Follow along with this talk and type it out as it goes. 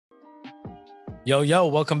Yo,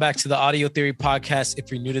 welcome back to the Audio Theory Podcast. If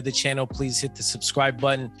you're new to the channel, please hit the subscribe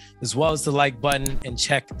button as well as the like button and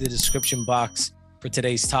check the description box for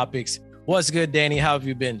today's topics. What's good, Danny? How have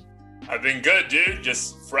you been? I've been good, dude.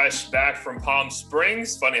 Just fresh back from Palm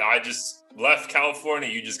Springs. Funny, I just left California.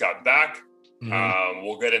 You just got back.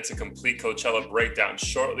 We'll get into complete Coachella breakdown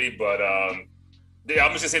shortly, but I'm just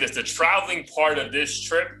gonna say this: the traveling part of this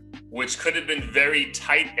trip, which could have been very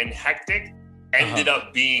tight and hectic, ended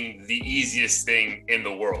up being the easiest thing in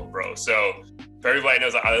the world, bro. So for everybody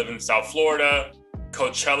knows, I live in South Florida.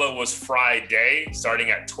 Coachella was Friday,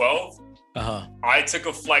 starting at 12. I took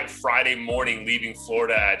a flight Friday morning, leaving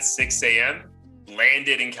Florida at 6 a.m.,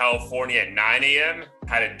 landed in California at 9 a.m.,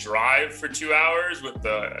 had to drive for 2 hours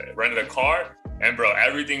rented a car, and bro,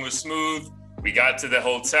 everything was smooth. We got to the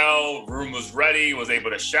hotel, room was ready, was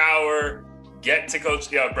able to shower, get to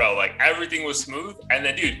Coachella, bro, like everything was smooth. And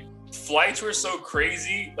then, dude, flights were so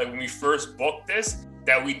crazy, like when we first booked this,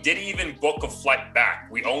 that we didn't even book a flight back.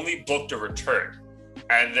 We only booked a return.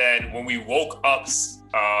 And then when we woke up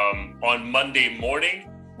on Monday morning,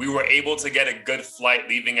 we were able to get a good flight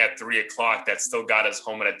leaving at 3 o'clock that still got us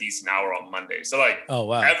home at a decent hour on Monday. So like, oh,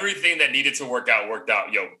 wow, everything that needed to work out,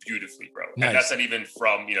 beautifully, bro. Nice. And that's not even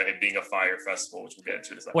from, it being a fire festival, which we'll get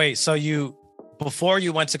into this. Wait, so before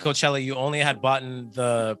you went to Coachella, you only had bought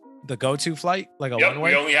the go-to flight, like a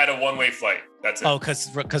one-way? We only had a one-way flight. That's it. Oh,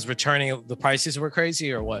 because returning, the prices were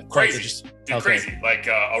crazy or what? Crazy. Crazy. Like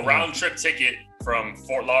a round trip ticket from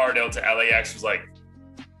Fort Lauderdale to LAX was like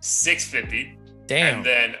 $650. Damn. And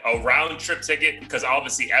then a round trip ticket, because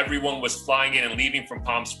obviously everyone was flying in and leaving from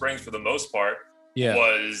Palm Springs for the most part,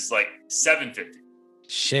 was like $750.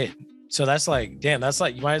 Shit. So that's like, damn, that's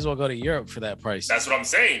like, you might as well go to Europe for that price. That's what I'm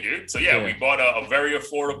saying, dude. So yeah. We bought a very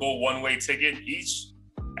affordable one-way ticket each.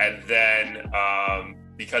 And then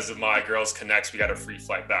because of my girls' connects, we got a free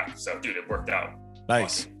flight back. So dude, it worked out.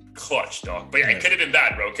 Nice. Clutch, dog. But yeah, it could have been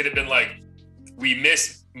bad, bro. It could have been like, we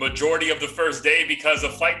missed majority of the first day because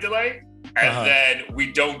of flight delay. And then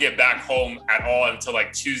we don't get back home at all until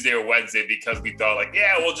like Tuesday or Wednesday because we thought like,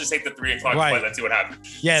 yeah, we'll just take the 3 o'clock flight. Let's see what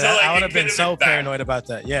happens. Yeah, so, I would have been so paranoid about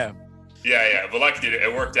that. Yeah. Yeah. But luckily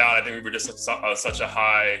it worked out. I think we were just such a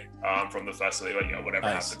high from the festival. Like, whatever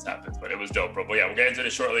happens. But it was dope, bro. But yeah, we'll get into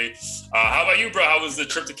it shortly. How about you, bro? How was the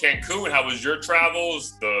trip to Cancun? How was your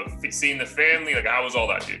travels? Seeing the family? Like, how was all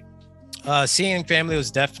that, dude? Seeing family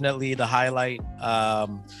was definitely the highlight.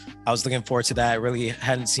 I was looking forward to that. I really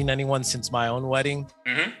hadn't seen anyone since my own wedding.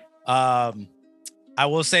 I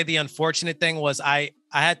will say the unfortunate thing was I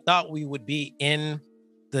had thought we would be in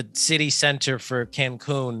the city center for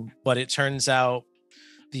Cancun, but it turns out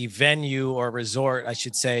the venue or resort, I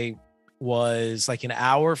should say, was like an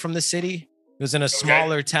hour from the city. It was in a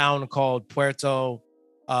smaller town called Puerto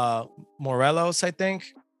Morelos, I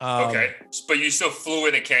think. Okay, but you still flew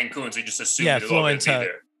into Cancun, so you just assumed flew into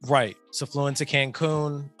there. Right. So flew into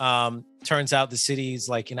Cancun. Turns out the city's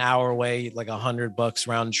like an hour away, like $100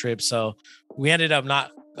 round trip. So we ended up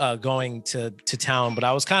not going to town, but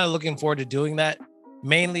I was kind of looking forward to doing that,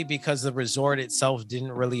 mainly because the resort itself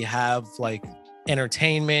didn't really have like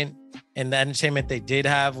entertainment, and the entertainment they did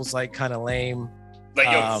have was like kind of lame. Like,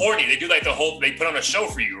 corny. They do like they put on a show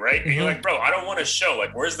for you, right? And you're like, bro, I don't want a show.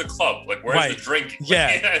 Like, where's the club? Like, where's the drinking?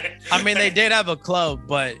 Yeah. I mean, they did have a club,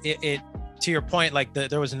 but it to your point, like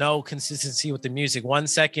there was no consistency with the music. 1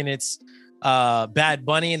 second it's Bad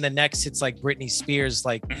Bunny, and the next it's like Britney Spears,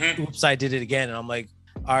 like, oops, I did it again. And I'm like,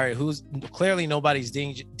 all right, clearly nobody's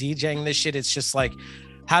DJing this shit. It's just like,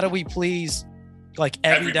 how do we please like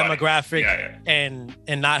every demographic and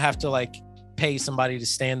not have to like pay somebody to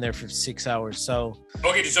stand there for 6 hours? So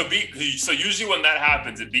okay, so usually when that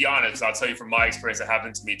happens, and be honest, I'll tell you from my experience, it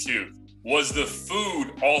happened to me too. Was the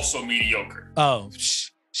food also mediocre? Oh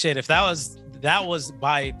shit! If that was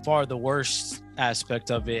by far the worst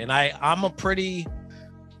aspect of it, and I'm a pretty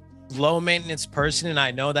low maintenance person, and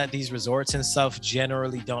I know that these resorts and stuff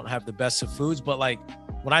generally don't have the best of foods, but like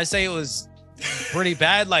when I say it was pretty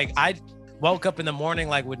bad, like I woke up in the morning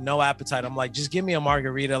like with no appetite. I'm like, just give me a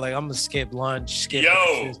margarita. Like, I'm gonna skip lunch.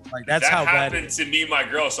 Like that's how bad happened to me, my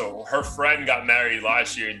girl. So her friend got married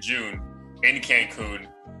last year in June in Cancun,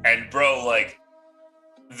 and bro, like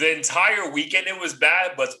the entire weekend it was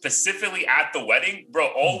bad, but specifically at the wedding, bro,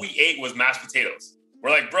 all we ate was mashed potatoes. We're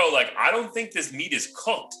like, bro, like, I don't think this meat is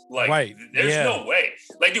cooked. Like, there's no way.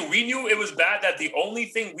 Like, dude, we knew it was bad that the only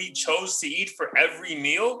thing we chose to eat for every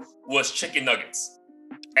meal was chicken nuggets.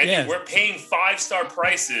 And dude, we're paying 5-star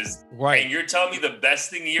prices. Right. And you're telling me the best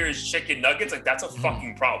thing here is chicken nuggets? Like, that's a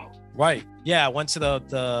fucking problem. Right. Yeah, I went to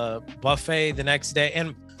the buffet the next day.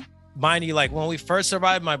 And mind you, like when we first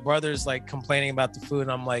arrived, my brother's like complaining about the food.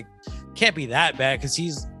 And I'm like, can't be that bad because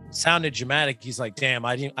he's sounded dramatic. He's like, damn,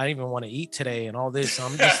 I didn't even want to eat today and all this. So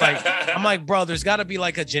I'm just like, bro, there's got to be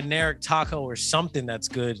like a generic taco or something that's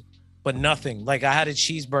good, but nothing. Like I had a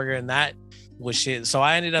cheeseburger and that was shit. So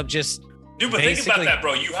I ended up just. Dude, but think about that,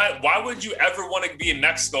 bro. Why would you ever want to be in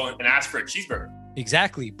Mexico and ask for a cheeseburger?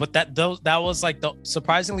 Exactly. But that was like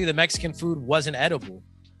surprisingly, the Mexican food wasn't edible.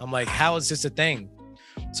 I'm like, how is this a thing?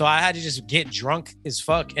 So I had to just get drunk as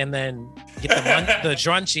fuck and then get the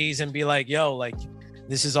drunchies and be like, yo, like,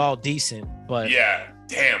 this is all decent. But yeah,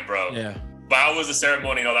 damn, bro. Yeah. But how was the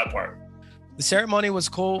ceremony and all that part? The ceremony was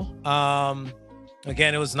cool.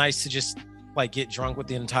 Again, it was nice to just like get drunk with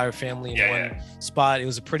the entire family in one spot. It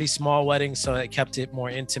was a pretty small wedding, so it kept it more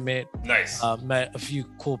intimate. Nice. Met a few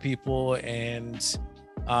cool people, and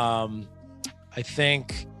I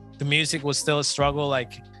think the music was still a struggle.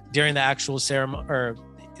 Like during the actual ceremony, or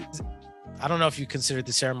I don't know if you consider it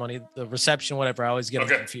the ceremony, the reception, whatever. I always get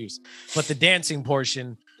them confused. But the dancing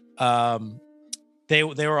portion, they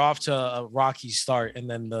were off to a rocky start, and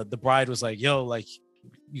then the bride was like, "Yo, like,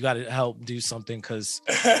 you got to help do something," because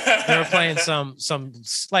they were playing some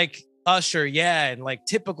like Usher, and like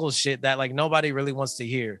typical shit that like nobody really wants to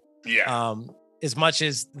hear. Yeah. As much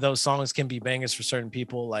as those songs can be bangers for certain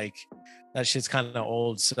people, like that shit's kind of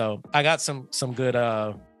old. So I got some good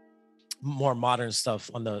more modern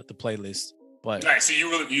stuff on the playlist. But nice. So you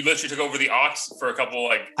literally took over the aux for a couple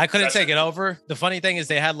like. I couldn't take it over. The funny thing is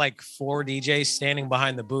they had like 4 DJs standing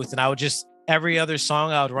behind the booth, and I would just. Every other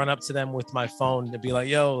song, I would run up to them with my phone to be like,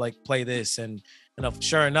 yo, like play this. And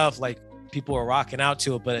sure enough, like people were rocking out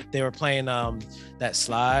to it, but they were playing that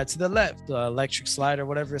slide to the left, the electric slide or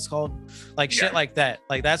whatever it's called. Like shit like that.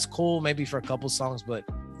 Like that's cool maybe for a couple songs, but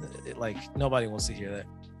like nobody wants to hear that.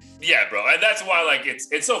 Yeah, bro. And that's why like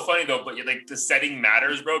it's so funny though, but like the setting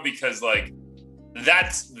matters, bro, because like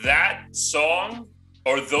that song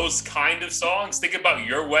or those kind of songs, think about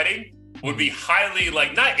your wedding, would be highly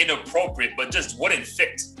like not inappropriate, but just wouldn't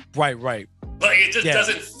fit. Right. Like it just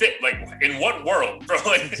doesn't fit. Like in what world, bro?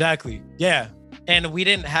 Like, exactly. Yeah. And we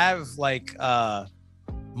didn't have like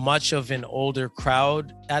much of an older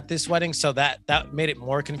crowd at this wedding, so that made it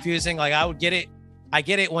more confusing. Like I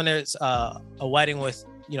get it when there's a wedding with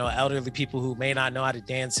elderly people who may not know how to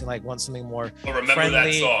dance and like want something more remember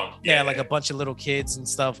friendly. That song. Yeah, like a bunch of little kids and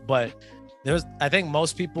stuff, but. I think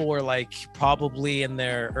most people were like probably in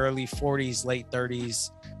their early 40s, late 30s.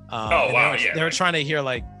 They were trying to hear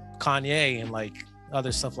like Kanye and like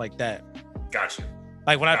other stuff like that. Gotcha.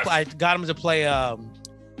 Like when I got them to play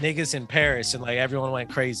Niggas in Paris, and like everyone went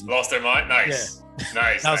crazy. Lost their mind? Nice. Yeah.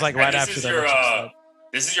 Nice. That was like right after that.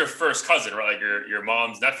 This is your first cousin, right? Like your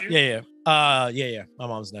mom's nephew? Yeah. My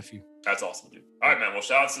mom's nephew. That's awesome, dude. All right, man. Well,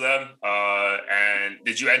 shout out to them. And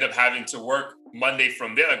did you end up having to work Monday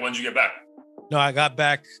from there? Like when did you get back? No, I got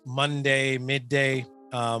back Monday midday.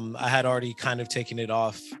 I had already kind of taken it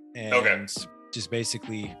off and just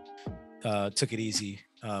basically took it easy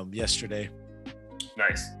yesterday.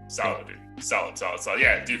 Nice. Solid, dude. Solid.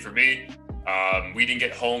 Yeah, dude, for me, we didn't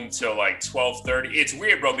get home till like 12:30. It's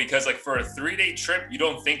weird, bro, because like for a 3-day trip, you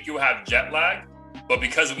don't think you'll have jet lag, but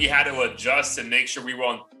because we had to adjust and make sure we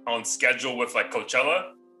were on schedule with like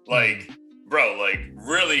Coachella, like, bro, like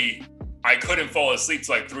really, I couldn't fall asleep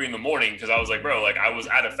till like 3 a.m. because I was like, bro, like I was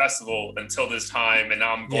at a festival until this time and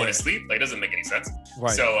now I'm going to sleep. Like it doesn't make any sense.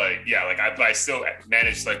 Right. So like, yeah, like I still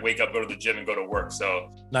managed to like wake up, go to the gym and go to work.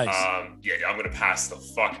 So nice. I'm going to pass the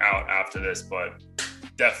fuck out after this, but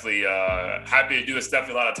definitely happy to do this.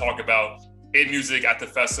 Definitely a lot to talk about in music at the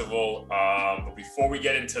festival. But before we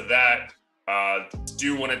get into that,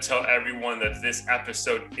 do want to tell everyone that this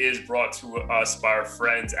episode is brought to us by our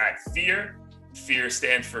friends at Fear. Fear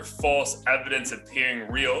stands for false evidence appearing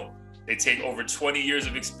real. They take over 20 years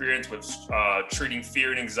of experience with treating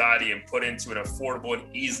fear and anxiety and put into an affordable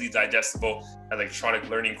and easily digestible electronic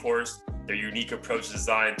learning course. Their unique approach is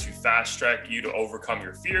designed to fast track you to overcome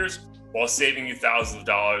your fears while saving you thousands of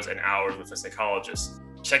dollars and hours with a psychologist.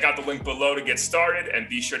 Check out the link below to get started and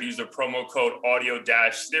be sure to use the promo code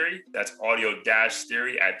audio-theory. That's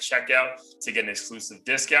audio-theory at checkout to get an exclusive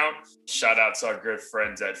discount. Shout out to our good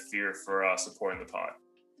friends at Fear for supporting the pod.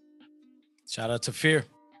 Shout out to Fear.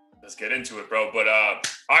 Let's get into it, bro. But all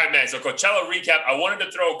right, man. So Coachella recap. I wanted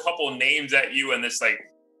to throw a couple names at you and this like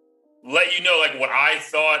let you know like what I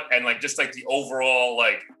thought and like just like the overall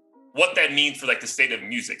like what that means for like the state of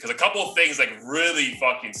music. Because a couple of things like really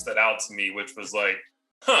fucking stood out to me, which was like,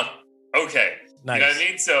 okay. Nice. You know what I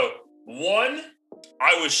mean? So one,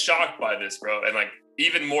 I was shocked by this, bro. And like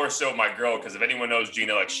even more so my girl, because if anyone knows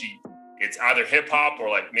Gina, like it's either hip hop or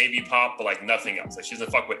like maybe pop, but like nothing else. Like she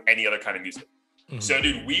doesn't fuck with any other kind of music. Mm-hmm. So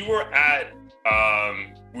dude, we were at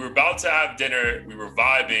We were about to have dinner. We were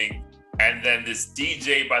vibing. And then this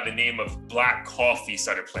DJ by the name of Black Coffee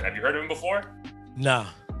started playing. Have you heard of him before? No.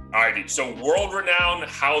 All right, dude. So world-renowned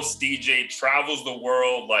house DJ, travels the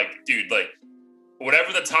world. Like, dude, like,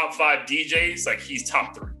 whatever the top 5 DJs, like, he's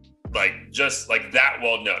top 3. Like, just like that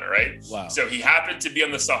well-known, right? Wow. So he happened to be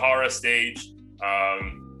on the Sahara stage,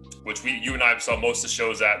 which you and I saw most of the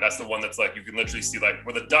shows at. That's the one that's like, you can literally see like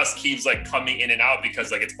where the dust keeps like coming in and out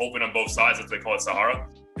because like it's open on both sides. That's what they call it, Sahara.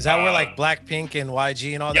 Is that where like Blackpink and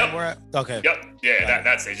YG and all that were at? Okay. Yep. Yeah,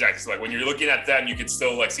 that's exactly. So like when you're looking at them, you can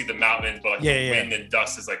still like see the mountains, but like the wind and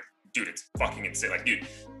dust is like, dude, it's fucking insane. Like, dude,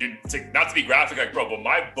 not to be graphic, like, bro, but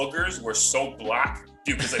my boogers were so black,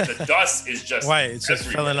 dude, because like the dust is just right. It's just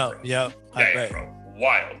filling up. Bro. Yep. Yeah, bro.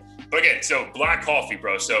 Wild. But again, so Black Coffee,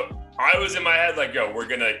 bro. So I was in my head like, yo, we're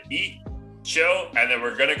gonna eat, chill, and then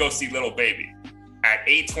we're gonna go see Little Baby at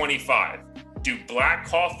 8:25. Dude, Black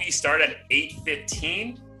Coffee started at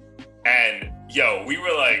 8:15, and yo, we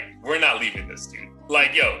were like, we're not leaving this, dude.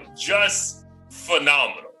 Like, yo, just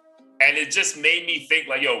phenomenal. And it just made me think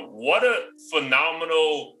like, yo, what a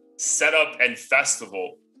phenomenal setup and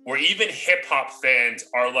festival where even hip hop fans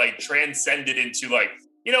are like transcended into like,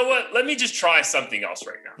 you know what? Let me just try something else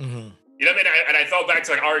right now. Mm-hmm. You know what I mean? And I felt back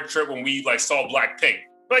to like our trip when we like saw Blackpink.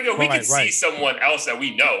 Like, yo, we could see someone else that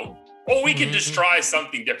we know, or we can just try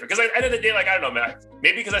something different. Because at the end of the day, like, I don't know, man.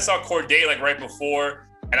 Maybe because I saw Corday like right before,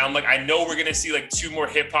 and I'm like, I know we're gonna see like 2 more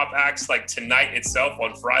hip hop acts like tonight itself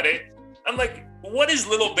on Friday. I'm like, what is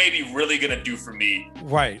Little Baby really gonna do for me?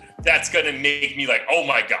 Right. That's gonna make me like, oh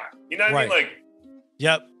my God. You know what I mean? Like,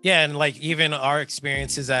 yep. Yeah, and like even our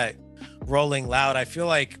experiences at Rolling Loud, I feel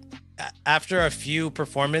like after a few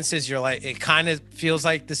performances, you're like, it kind of feels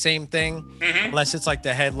like the same thing, unless it's like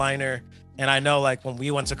the headliner. And I know like when we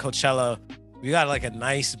went to Coachella, we got like a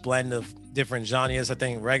nice blend of different genres. I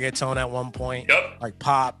think reggaeton at one point, like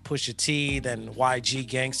pop, Pusha T, then YG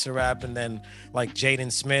gangster rap, and then like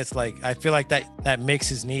Jaden Smith. Like I feel like that mix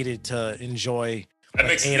is needed to enjoy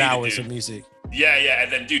like 8 hours of music. Yeah. And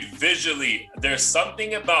then, dude, visually, there's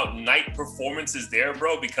something about night performances there,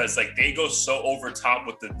 bro, because like they go so over top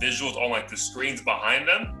with the visuals on like the screens behind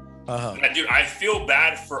them. And, dude, I feel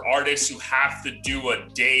bad for artists who have to do a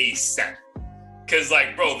day set. Cause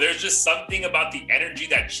like, bro, there's just something about the energy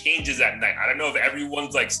that changes at night. I don't know if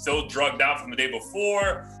everyone's like still drugged out from the day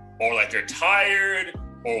before, or like they're tired,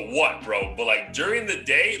 or what, bro. But like during the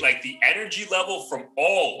day, like the energy level from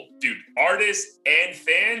all, dude, artists and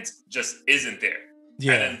fans just isn't there.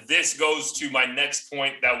 Yeah. And then this goes to my next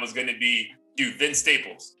point that was going to be, dude, Vince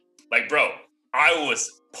Staples. Like, bro, I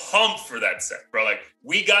was pumped for that set, bro. Like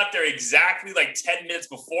we got there exactly like 10 minutes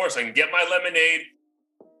before so I can get my lemonade,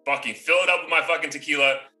 fucking fill it up with my fucking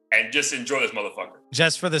tequila, and just enjoy this motherfucker.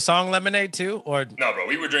 Just for the song Lemonade too? Or no, bro,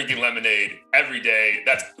 we were drinking lemonade every day.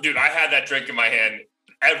 Dude, I had that drink in my hand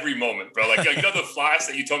every moment, bro. Like, yo, you know the flask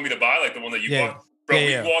that you told me to buy, like the one that you bought? Bro,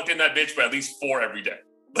 we walked in that bitch for at least 4 every day.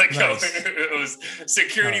 Like, nice. Yo, it was,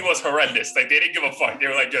 security was horrendous. Like, they didn't give a fuck. They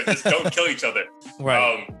were like, yo, just don't kill each other.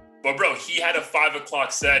 Right. But bro, he had a 5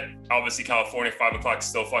 o'clock set. Obviously, California, 5 o'clock,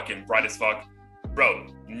 still fucking bright as fuck. Bro,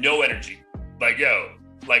 no energy. Like, yo,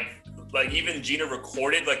 like even Gina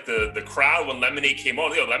recorded like the crowd when Lemonade came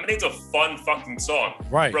on. Yo, Lemonade's a fun fucking song.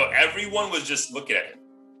 Right. Bro, everyone was just looking at him.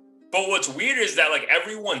 But what's weird is that like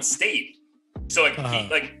everyone stayed. So like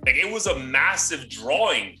it was a massive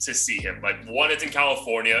drawing to see him. Like one, it's in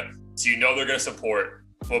California, so you know they're gonna support.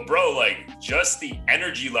 But bro, like just the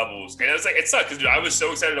energy levels, and it's like it sucked because I was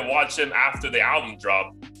so excited to watch him after the album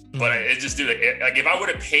dropped. But it just like if I would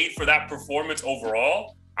have paid for that performance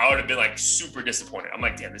overall, I would have been like super disappointed. I'm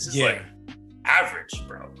like, damn, this is like average,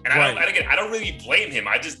 bro. And I don't really blame him.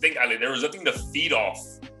 I just think there was nothing to feed off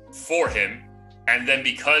for him. And then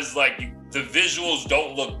because like the visuals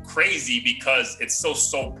don't look crazy because it's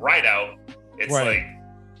so bright out, it's like,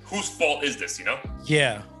 whose fault is this, you know?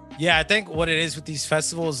 Yeah. I think what it is with these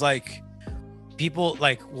festivals, like people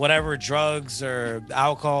like whatever drugs or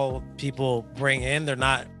alcohol people bring in,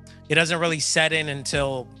 it doesn't really set in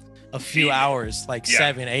until a few hours, like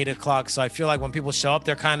 7, 8 o'clock. So I feel like when people show up,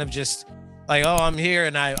 they're kind of just like, oh, I'm here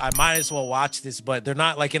and I might as well watch this, but they're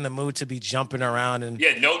not like in the mood to be jumping around. And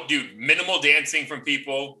no, dude, minimal dancing from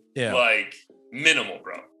people. Yeah. Like minimal,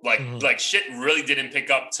 bro. Like, like shit really didn't pick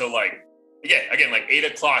up till like, again, like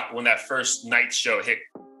 8 o'clock when that first night show hit.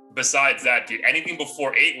 Besides that, dude, anything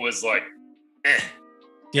before 8 was like,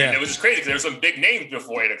 Yeah. And it was just crazy because there were some big names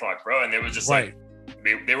before 8 o'clock, bro. And it was just like,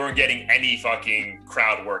 they weren't getting any fucking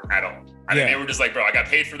crowd work at all. I mean, they were just like, bro, I got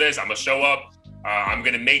paid for this. I'm going to show up. I'm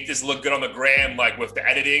going to make this look good on the gram, like with the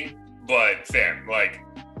editing. But fam, like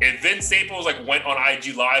if Vince Staples like went on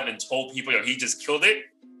IG Live and told people, he just killed it,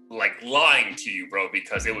 like lying to you, bro,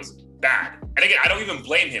 because it was bad. And again, I don't even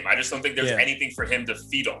blame him. I just don't think there's anything for him to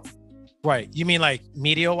feed off. Right. You mean like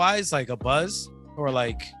media wise, like a buzz, or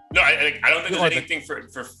like? No, I don't think there's anything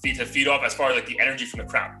to feed off as far as like the energy from the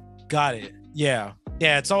crowd. Got it. Yeah.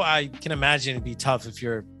 Yeah. It's all, I can imagine it'd be tough if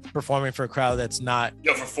you're performing for a crowd that's not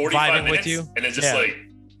for 45 minutes with you, and it's just like,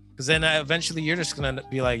 because then eventually you're just gonna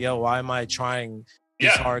be like, yo, why am I trying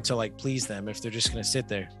this hard to like please them if they're just gonna sit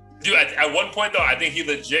there? Dude, at one point though, I think he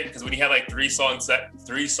legit, because when he had like 3 songs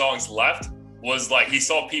left, was like he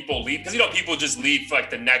saw people leave, because people just leave for like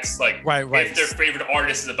the next like right if their favorite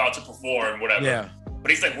artist is about to perform, whatever. Yeah.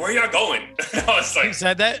 But he's like, where are y'all going? I was like, he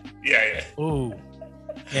said that? Yeah. Ooh.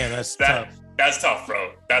 Yeah, that's tough. That's tough,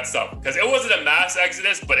 bro. That's tough. Because it wasn't a mass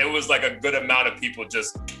exodus, but it was like a good amount of people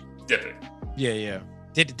just dipping. Yeah.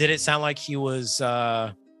 Did it sound like he was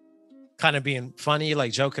kind of being funny,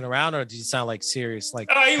 like joking around, or did he sound like serious?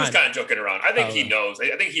 Like he was kind of joking around. I think he knows.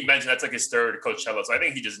 I think he mentioned that's like his third Coachella, so I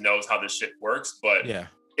think he just knows how this shit works. But yeah,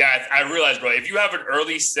 I realized, bro, if you have an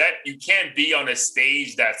early set, you can't be on a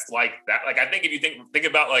stage that's like that. Like I think if you think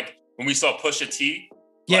about like when we saw Pusha T.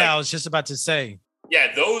 Yeah, I was just about to say.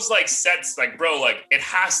 Yeah, those like sets, like bro, like it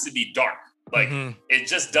has to be dark. Like it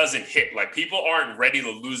just doesn't hit. Like people aren't ready to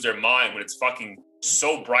lose their mind when it's fucking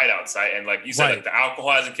so bright outside. And like you said, like the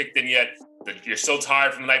alcohol hasn't kicked in yet. You're so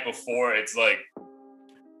tired from the night before. It's like,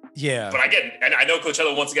 but I get it. And I know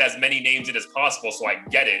Coachella wants to get as many names in as possible, so I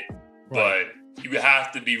get it. Right. But you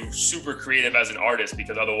have to be super creative as an artist,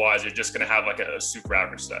 because otherwise you're just gonna have like a super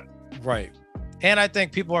average set. Right. And I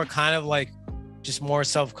think people are kind of like just more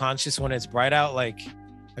self-conscious when it's bright out. Like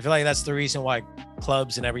I feel like that's the reason why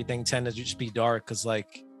clubs and everything tend to just be dark, because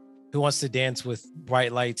like who wants to dance with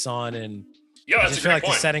bright lights on? And I just feel like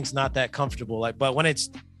the setting's not that comfortable. Like, but when it's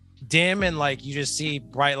dim and like you just see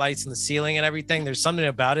bright lights in the ceiling and everything, there's something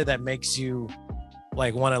about it that makes you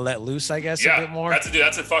like want to let loose, I guess, a bit more.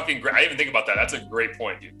 That's a fucking great. I didn't even think about that. That's a great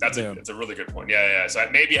point, dude. That's a really good point. Yeah. So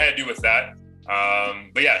maybe it had to do with that.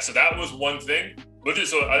 But yeah, so that was one thing. We'll do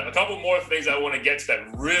so a couple more things I want to get to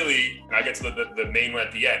that really, and I get to the main one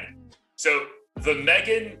at the end. So the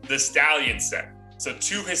Megan Thee Stallion set. So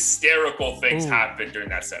 2 hysterical things happened during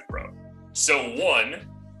that set, bro. So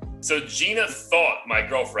Gina my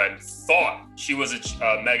girlfriend thought she was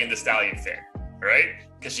a Megan Thee Stallion fan, right?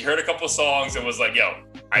 Because she heard a couple songs and was like, yo,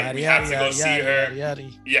 we have to go see her. Yeah,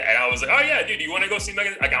 and I was like, oh yeah, dude, you want to go see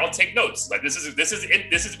Megan? Like, I'll take notes. Like, this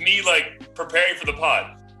is me like preparing for the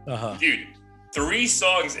pod. Dude, 3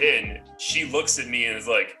 songs in, she looks at me and is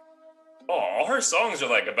like, oh, all her songs are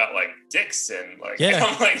like about like dicks and like, and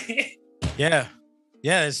I'm like, yeah,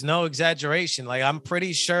 it's no exaggeration. Like, I'm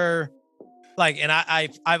pretty sure, like, and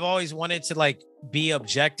I've always wanted to like be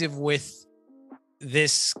objective with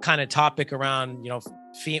this kind of topic around,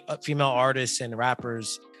 female artists and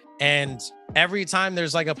rappers. And every time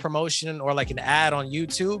there's like a promotion or like an ad on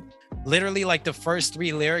YouTube, literally like the first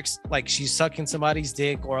 3 lyrics, like she's sucking somebody's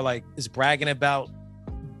dick or like is bragging about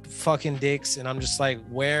fucking dicks. And I'm just like,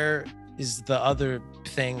 where is the other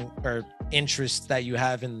thing or interest that you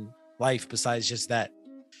have in life besides just that?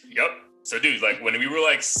 Yep. So dude, like when we were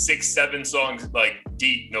like 6-7 songs like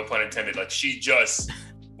deep, no pun intended, like she just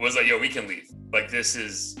was like, yo, we can leave. Like this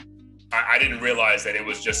is, I didn't realize that it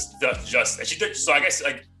was just and she did. So I guess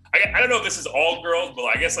like, I don't know if this is all girls, but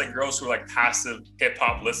I guess like girls who are like passive hip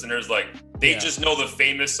hop listeners, like they just know the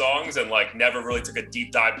famous songs and like never really took a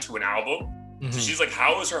deep dive to an album. So she's like,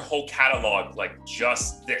 how is her whole catalog like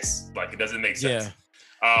just this? Like it doesn't make sense.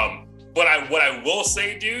 But what I will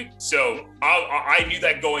say, dude, so I knew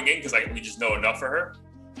that going in because we just know enough for her,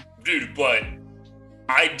 dude. But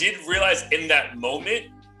I did realize in that moment,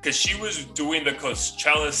 because she was doing the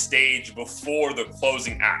Coachella stage before the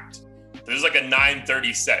closing act. There's like a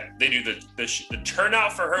 9:30 set. They do the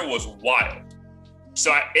turnout for her was wild.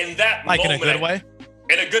 So in that like moment, in a good way.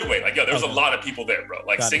 In a good way, like yo, there's a lot of people there, bro.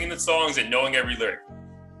 Like singing the songs and knowing every lyric.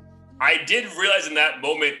 I did realize in that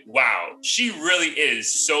moment, wow, she really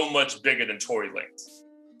is so much bigger than Tory Lanez.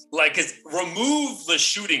 Like, cause remove the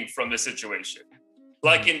shooting from the situation.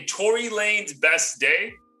 Like in Tory Lanez' best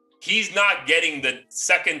day, he's not getting the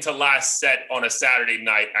second to last set on a Saturday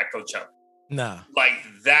night at Coachella. Nah. Like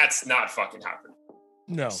that's not fucking happening.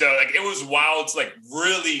 No. So like it was wild to like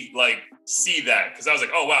really like see that. Cause I was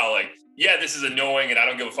like, oh wow, like, yeah, this is annoying and I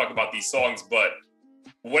don't give a fuck about these songs, but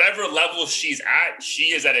whatever level she's at,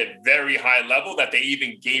 she is at a very high level that they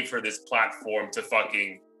even gave her this platform to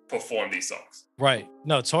fucking perform these songs. Right.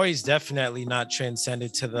 No, Tory's definitely not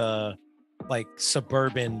transcended to the like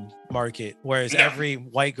suburban market, whereas every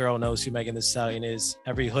white girl knows who Megan Thee Stallion is.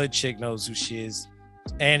 Every hood chick knows who she is.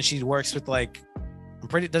 and she works with like,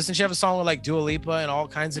 doesn't she have a song with like Dua Lipa and all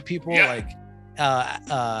kinds of people? Yeah. Like,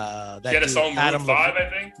 that She had a song Maroon 5, I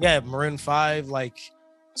think. Yeah, Maroon 5. Like,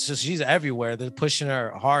 so she's everywhere. They're pushing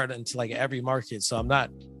her hard into like every market. So I'm not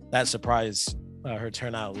that surprised. Her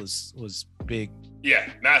turnout was big. Yeah,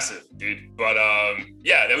 massive, dude. But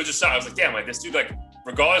yeah, that was just I was like, damn, like this dude, like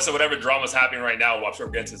regardless of whatever drama's happening right now, I'm sure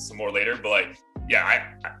we'll get into some more later. But like, yeah,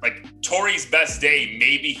 I like Tory's best day.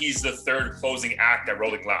 Maybe he's the third closing act at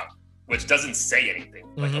Rolling Loud, which doesn't say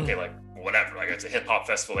anything. Like, okay, like whatever. Like it's a hip hop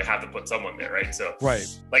festival, they have to put someone there, right? So right.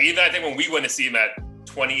 Like even I think when we went to see him at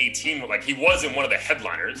 2018, like he wasn't one of the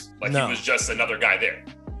headliners. Like he was just another guy there.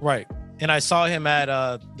 Right. And I saw him at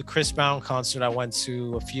the Chris Brown concert I went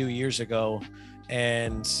to a few years ago.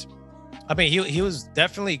 And I mean, he was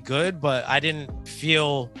definitely good, but I didn't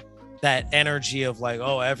feel that energy of like,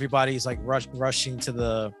 oh, everybody's like rushing to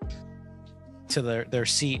their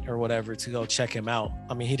seat or whatever to go check him out.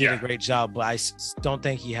 I mean, he did a great job, but I don't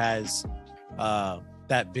think he has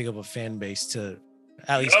that big of a fan base to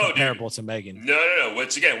at least comparable to Megan. No.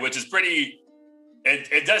 Which is pretty.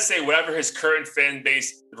 It does say whatever his current fan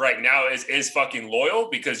base right now is fucking loyal,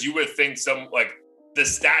 because you would think some like the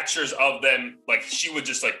statures of them, like she would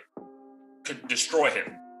just like could destroy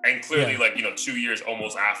him. And clearly, like, 2 years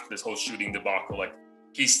almost after this whole shooting debacle, like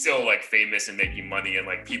he's still like famous and making money, and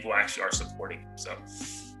like people actually are supporting him. So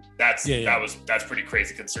that's pretty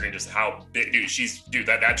crazy considering just how big, dude.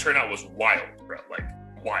 That turnout was wild, bro. Like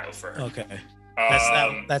wild for her. Okay.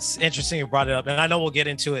 That's interesting you brought it up, and I know we'll get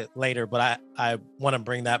into it later, but I want to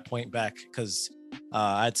bring that point back because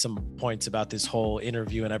I had some points about this whole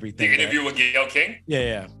interview and everything. The interview with Gayle King?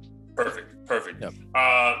 Yeah. Perfect. Yep.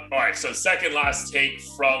 All right, so second last take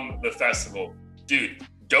from the festival. Dude,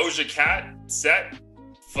 Doja Cat set,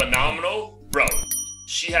 phenomenal. Bro,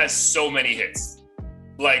 she has so many hits.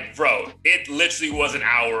 Like, bro, it literally was an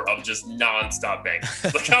hour of just nonstop bang.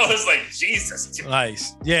 Like, I was like, Jesus. Dude.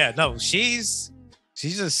 Nice. Yeah, no, she's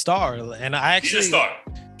a star. And I actually...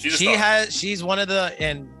 She's a star. She's one of the...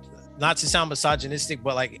 And not to sound misogynistic,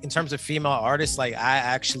 but like in terms of female artists, like I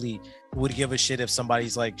actually would give a shit if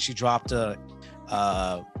somebody's like, she dropped a...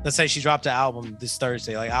 let's say she dropped an album this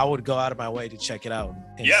Thursday. Like, I would go out of my way to check it out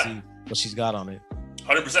and see what she's got on it.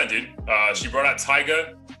 100%, dude. She brought out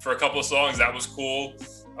Tyga for a couple of songs. That was cool.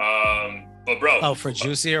 But bro, for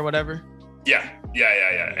Juicy or whatever. Yeah.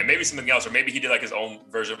 And maybe something else, or maybe he did like his own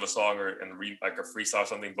version of a song like a freestyle or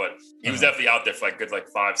something. But he was definitely out there for like good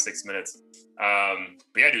 5-6 minutes.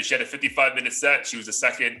 But yeah, dude, she had a 55-minute set. She was the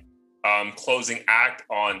second closing act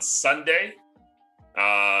on Sunday.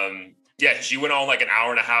 She went on like an hour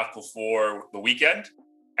and a half before the weekend.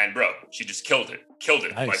 And bro, she just killed it.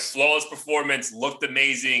 Nice. Like flawless performance, looked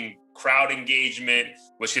amazing, crowd engagement,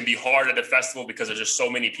 which can be hard at a festival because there's just so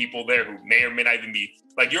many people there who may or may not even be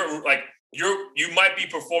like, you might be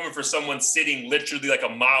performing for someone sitting literally like a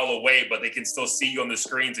mile away, but they can still see you on the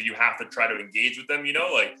screen. So you have to try to engage with them,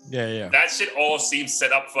 like, that shit all seems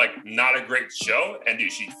set up for like not a great show. And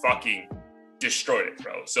dude, she fucking destroyed it,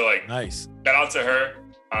 bro. So like, nice. Shout out to her.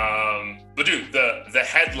 But dude, the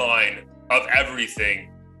headline of everything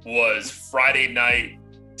was Friday night,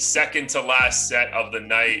 second to last set of the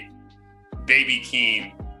night. Baby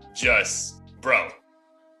Keem just, bro,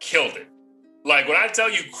 killed it. Like when I tell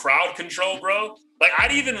you crowd control, bro, like I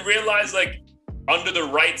didn't even realize like under the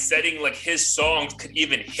right setting, like his songs could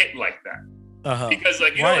even hit like that. Because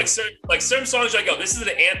like, you know, like certain songs, you're like, yo, this is an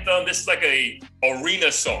anthem. This is like a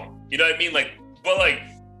arena song. You know what I mean? Like, but like,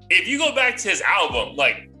 if you go back to his album,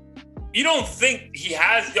 like, you don't think he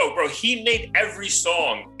has, bro, he made every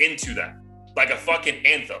song into that, like a fucking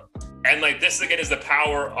anthem. And like, this again is the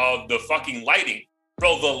power of the fucking lighting.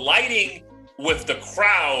 Bro, the lighting with the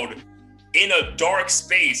crowd in a dark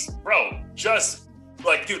space, bro, just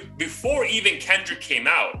like, dude, before even Kendrick came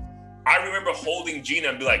out, I remember holding Gina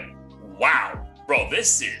and be like, wow, bro,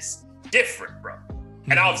 this is different, bro.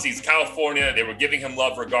 And obviously it's California, they were giving him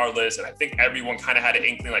love regardless. And I think everyone kind of had an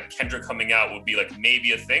inkling like Kendrick coming out would be like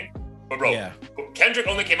maybe a thing. But bro, Kendrick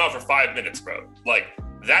only came out for 5 minutes, bro. Like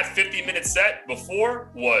that 50-minute set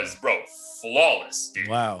before was, bro, flawless, dude.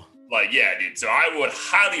 Wow. Like, yeah, dude. So I would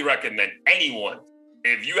highly recommend anyone,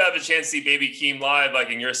 if you have a chance to see Baby Keem live, like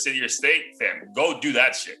in your city or state, fam, go do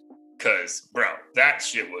that shit. Cause, bro, that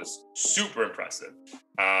shit was super impressive.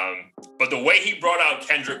 But the way he brought out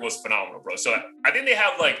Kendrick was phenomenal, bro. So I think they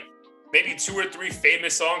have like maybe 2 or 3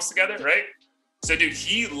 famous songs together, right? So, dude,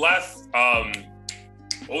 he left.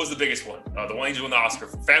 What was the biggest one? The one he just won the Oscar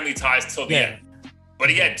for, Family Ties Till the End. But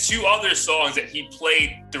he had 2 other songs that he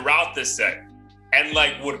played throughout the set and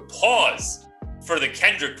like would pause for the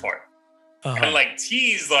Kendrick part and like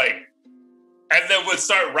tease like, and then would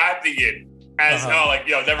start rapping it as like,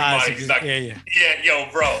 yo, never mind. He's not, yo,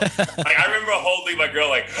 bro. Like, I remember holding my girl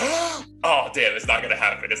like, oh damn, it's not gonna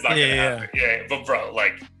happen. It's not gonna happen. Yeah, but bro,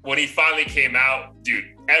 like when he finally came out, dude,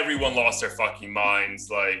 everyone lost their fucking minds.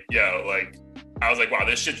 Like, yo, like I was like, wow,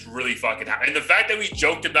 this shit's really fucking happening. And the fact that we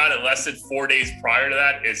joked about it less than 4 days prior to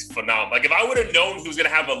that is phenomenal. Like, if I would have known he was gonna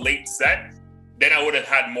have a late set, then I would have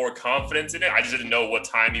had more confidence in it. I just didn't know what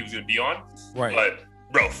time he was gonna be on. Right. But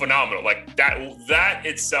bro, phenomenal. Like that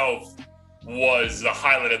itself was the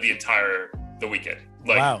highlight of the weekend.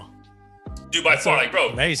 Like, wow. Dude, by far, like, bro,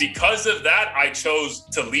 amazing. Because of that, I chose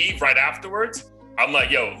to leave right afterwards. I'm like,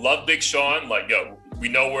 yo, love Big Sean. Like, yo, we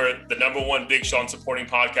know we're the #1 Big Sean supporting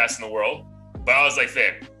podcast in the world. But I was like,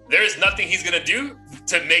 fam, there's nothing he's gonna do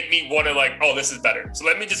to make me want to like, oh, this is better. So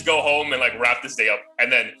let me just go home and like wrap this day up.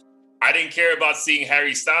 And then I didn't care about seeing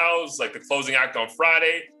Harry Styles, like the closing act on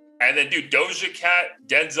Friday. And then, dude, Doja Cat,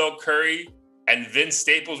 Denzel Curry, and Vince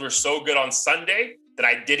Staples were so good on Sunday that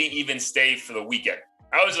I didn't even stay for the weekend.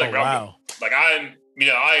 I was like, wow. Like I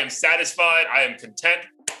am satisfied. I am content.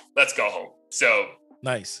 Let's go home. So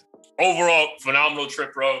nice. Overall, phenomenal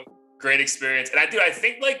trip, bro. Great experience. And I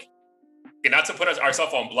think like, not to put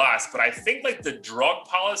ourselves on blast, but I think like the drug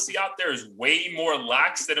policy out there is way more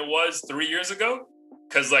lax than it was 3 years ago.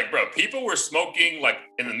 Cause like, bro, people were smoking like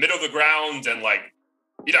in the middle of the ground and like,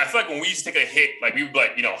 I feel like when we used to take a hit, like we would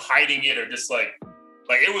like, hiding it or just like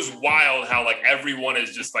it was wild how like everyone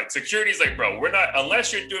is just like, security's like, bro, we're not,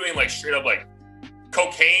 unless you're doing like straight up like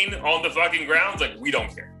cocaine on the fucking grounds, like we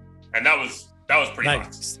don't care. And that was pretty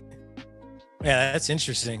nice. Yeah, that's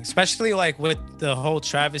interesting. Especially like with the whole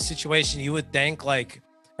Travis situation, you would think like,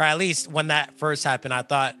 or at least when that first happened, I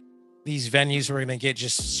thought these venues were going to get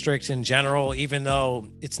just strict in general, even though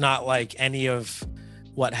it's not like any of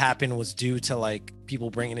what happened was due to like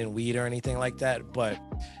people bringing in weed or anything like that. But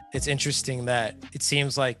it's interesting that it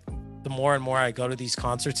seems like the more and more I go to these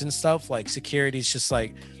concerts and stuff, like security's just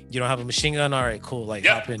like, you don't have a machine gun, all right, cool. Like,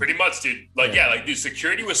 yeah, pretty much, dude. Like, yeah, like, dude,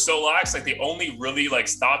 security was so lax. Like, they only really like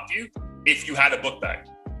stopped you if you had a book bag.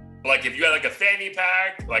 Like, if you had like a fanny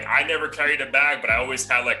pack, like I never carried a bag, but I always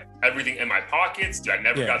had like everything in my pockets. Dude, I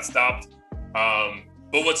never got stopped.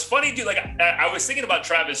 But what's funny, dude, like I was thinking about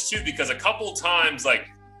Travis too, because a couple times, like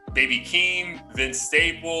Baby Keem, Vince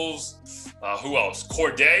Staples, who else?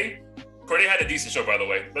 Corday had a decent show, by the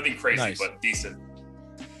way. Nothing crazy, but decent.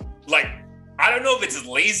 Like, I don't know if it's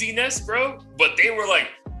laziness, bro, but they were like,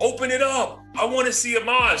 open it up. I want to see a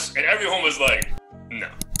mosh. And everyone was like, no,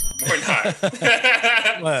 we're not.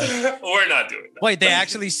 We're not doing that. Wait, they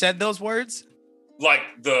actually said those words? Like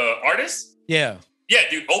the artist? Yeah. Yeah,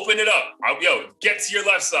 dude, open it up. Get to your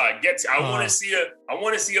left side. I want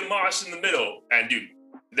to see a mosh in the middle. And dude,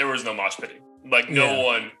 there was no mosh pitting. Like no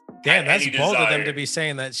one. Damn, that's bold of them to be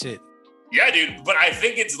saying that shit. Yeah, dude. But I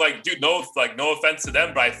think it's like, dude, no offense to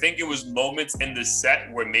them, but I think it was moments in the set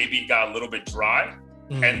where maybe it got a little bit dry.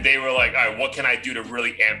 And they were like, all right, what can I do to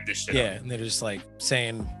really amp this shit up? Yeah, and they're just like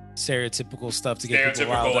saying stereotypical stuff to get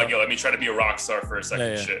people riled like, up. yo, let me try to be a rock star for a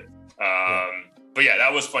second shit. But yeah,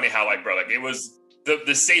 that was funny how like, bro, like it was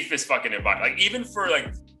the safest fucking environment. Like even for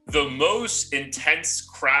like the most intense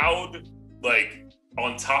crowd, like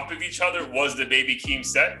on top of each other was the Baby Keem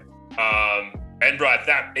set. And bro,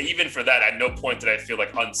 even for that, at no point did I feel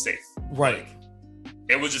like unsafe. Right. Like,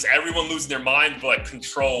 it was just everyone losing their mind, but like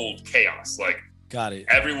controlled chaos. Like, got it.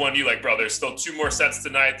 Everyone knew, like, bro, there's still 2 more sets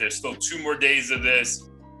tonight. There's still 2 more days of this.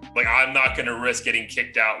 Like, I'm not gonna risk getting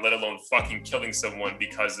kicked out, let alone fucking killing someone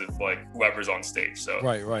because of like whoever's on stage. So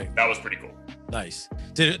right. That was pretty cool. Nice.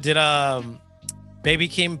 Did Baby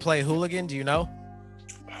Keem play Hooligan? Do you know?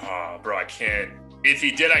 Bro, I can't. If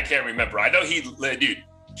he did, I can't remember. I know he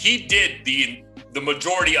did the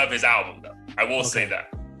majority of his album though. I will say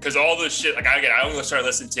that. Because all the shit, like I only started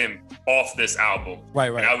listening to him off this album.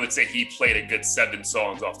 Right. And I would say he played a good 7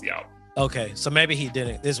 songs off the album. Okay, so maybe he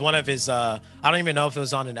didn't. There's one of his, I don't even know if it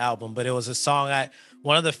was on an album, but it was a song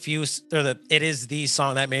one of the few, it is the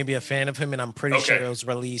song that made me a fan of him, and I'm pretty sure it was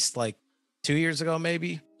released like 2 years ago,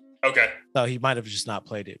 maybe. Okay. So he might have just not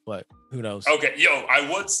played it, but who knows? Okay, yo, I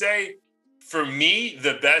would say for me,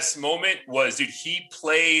 the best moment was, dude, he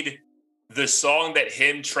played the song that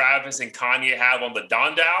him, Travis, and Kanye have on the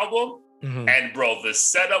Donda album. Mm-hmm. And bro, the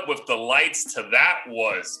setup with the lights to that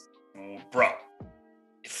was, bro,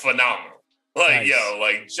 phenomenal. Like, yo,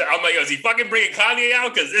 like, I'm like, yo, is he fucking bringing Kanye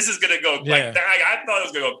out? Because this is going to go, like, I thought it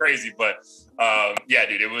was going to go crazy. But, yeah,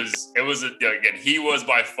 dude, it was again, he was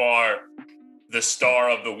by far the star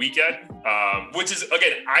of the weekend, which is,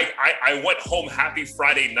 again, I went home happy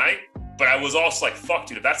Friday night, but I was also like, fuck,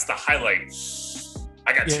 dude, if that's the highlight,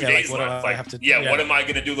 I got 2 days like, left. I Like, have to, what am I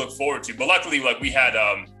gonna do? Look forward to? But luckily, like we had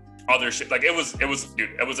other shit. Like it was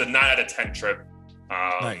a 9 out of 10 trip.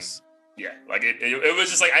 Nice. Yeah, like it was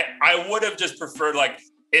just like I would have just preferred like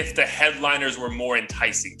if the headliners were more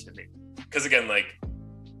enticing to me. Because again, like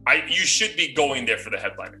you should be going there for the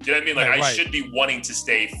headliner. Do you know what I mean? Like I should be wanting to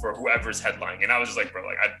stay for whoever's headlining. And I was just like, bro,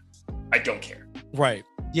 like I don't care. Right.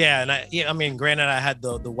 Yeah, and I mean, granted, I had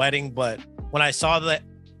the wedding, but when I saw the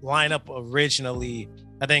lineup originally,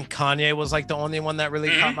 I think Kanye was like the only one that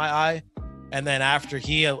really caught my eye. And then after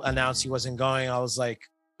he announced he wasn't going, I was like,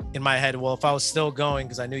 in my head, well, if I was still going,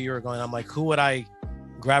 because I knew you were going, I'm like, who would I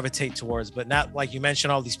gravitate towards? But not like you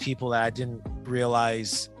mentioned all these people that I didn't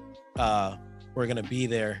realize were gonna be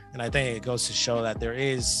there. And I think it goes to show that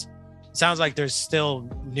sounds like there's still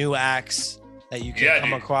new acts that you can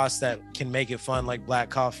come across that can make it fun, like Black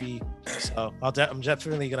Coffee. So I'm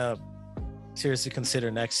definitely gonna seriously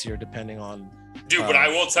consider next year, depending on. Dude, but I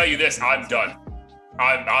will tell you this: I'm done.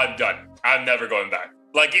 I'm done. I'm never going back.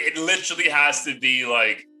 Like it literally has to be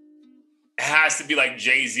like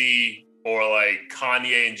Jay-Z or like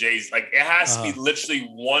Kanye and Jay-Z. Like it has to be literally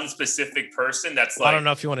one specific person that's like. I don't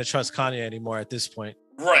know if you want to trust Kanye anymore at this point.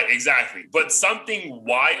 Right, exactly. But something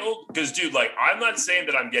wild, because dude, like I'm not saying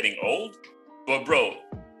that I'm getting old, but bro,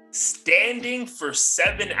 standing for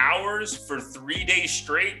 7 hours for 3 days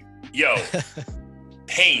straight, yo,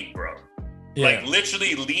 pain, bro. Yeah. Like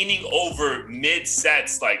literally leaning over mid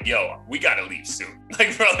sets, like, yo, we gotta leave soon.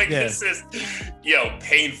 Like, bro, like this is,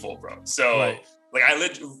 painful, bro. So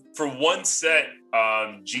like for one set,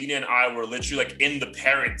 Gina and I were literally like in the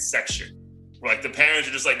parent section. Where, like the parents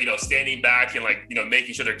are just like, standing back and like,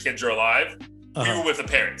 making sure their kids are alive. We were with the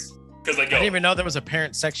parents. Cause like, I didn't even know there was a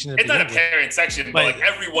parent section. It's not a parent section, but like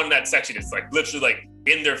everyone in that section is like literally like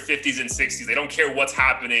in their 50s and 60s. They don't care what's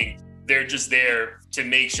happening. They're just there to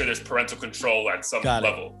make sure there's parental control at some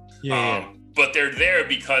level. But they're there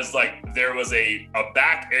because like there was a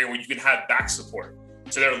back area where you can have back support.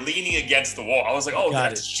 So they're leaning against the wall. I was like, oh,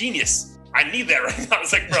 that's genius. I need that right now. I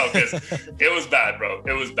was like, bro, because it was bad, bro.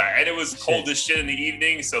 It was bad. And it was cold as shit in the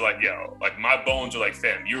evening. So like, like my bones are like,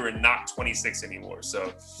 fam, you are not 26 anymore.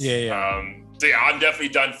 So I'm definitely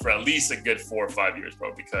done for at least a good 4 or 5 years,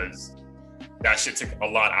 bro, because that shit took a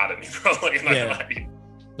lot out of me, bro. Like, I'm not gonna lie to you.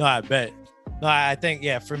 No, I bet. No, I think,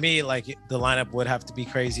 for me, like the lineup would have to be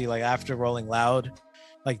crazy. Like after Rolling Loud,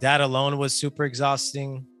 like that alone was super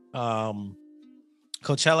exhausting.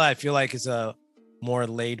 Coachella, I feel like is a more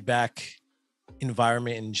laid back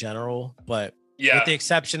environment in general, but with the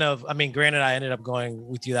exception of, I mean, granted, I ended up going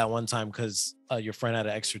with you that one time because your friend had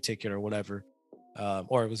an extra ticket or whatever,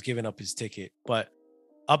 or was giving up his ticket. But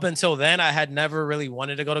up until then, I had never really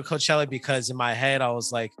wanted to go to Coachella because in my head, I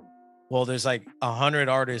was like, well, there's like 100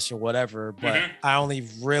 artists or whatever, but I only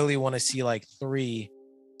really want to see like 3.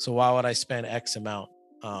 So why would I spend X amount?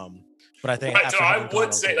 But I think so I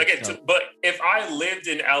would say, but if I lived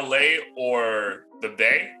in LA or the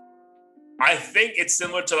Bay, I think it's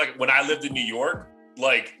similar to like when I lived in New York.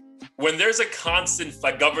 Like when there's a constant,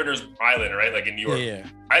 like Governor's Island, right? Like in New York.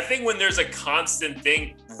 I think when there's a constant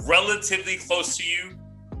thing relatively close to you,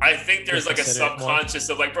 I think there's like a subconscious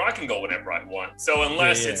of like, bro, I can go whenever I want. So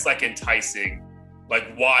unless it's like enticing,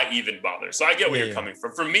 like why even bother? So I get where you're coming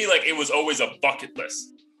from. For me, like it was always a bucket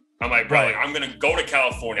list. I'm like, bro, like, I'm going to go to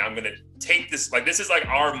California. I'm going to take this. Like, this is like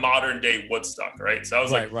our modern day Woodstock, right? So I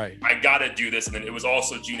was like, I got to do this. And then it was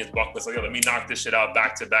also Gina's bucket list. Like, let me knock this shit out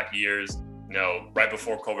back to back years, right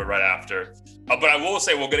before COVID, right after. But I will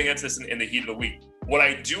say, we're getting into this in the heat of the week. What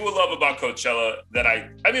I do love about Coachella that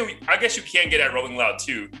I guess you can get at Rolling Loud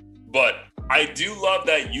too, but I do love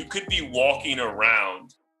that you could be walking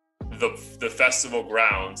around the festival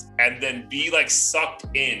grounds and then be like sucked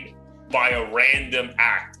in by a random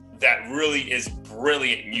act that really is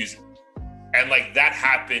brilliant music. And like that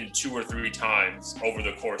happened 2 or 3 times over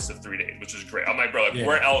the course of 3 days, which is great. I'm like, bro, like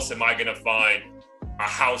where else am I gonna find a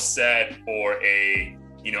house set or a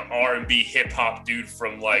R&B hip hop dude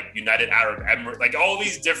from like United Arab Emirates, like all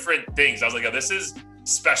these different things. I was like, oh, this is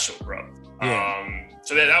special, bro.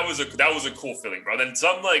 So that was a cool feeling, bro. Then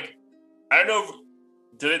some like, I don't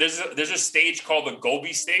know, there's a stage called the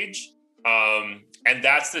Gobi stage. And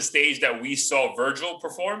that's the stage that we saw Virgil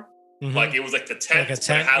perform. Like it was like the tent, like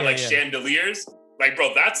that had chandeliers. Like,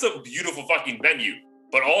 bro, that's a beautiful fucking venue.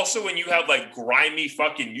 But also when you have like grimy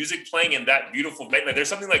fucking music playing in that beautiful venue, like there's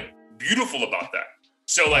something like beautiful about that.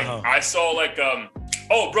 So like I saw like,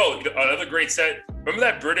 oh bro, another great set. Remember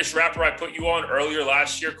that British rapper I put you on earlier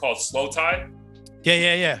last year called Slow Tie?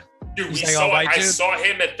 Yeah. Dude, I saw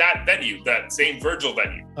him at that venue, that same Virgil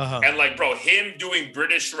venue. And like, bro, him doing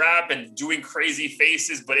British rap and doing crazy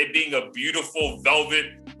faces, but it being a beautiful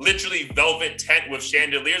literally velvet tent with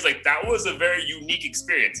chandeliers, like that was a very unique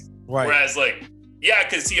experience. Right. Whereas like, yeah, I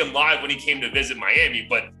could see him live when he came to visit Miami,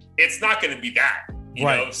 but it's not going to be that, you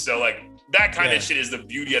know? So like that kind of shit is the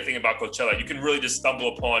beauty, I think, about Coachella. You can really just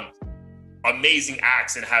stumble upon amazing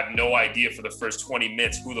acts and have no idea for the first 20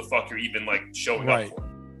 minutes who the fuck you're even like showing up for.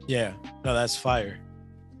 Yeah, no, that's fire.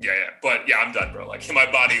 Yeah, but yeah, I'm done, bro. Like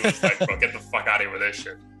my body was like, bro, get the fuck out of here with this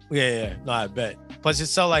shit. Yeah, no, I bet. Plus,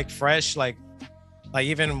 it's so like fresh. Like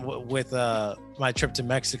even with my trip to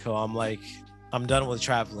Mexico, I'm like, I'm done with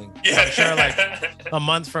traveling. Yeah, so I'm sure like a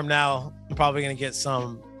month from now, I'm probably gonna get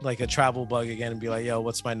a travel bug again and be like, yo,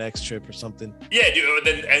 what's my next trip or something? Yeah, dude.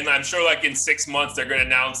 And I'm sure like in 6 months they're gonna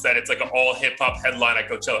announce that it's like an all hip hop headline at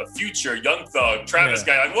Coachella. Future, Young Thug, Travis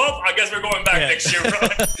guy. Like, well, I guess we're going back next year, bro.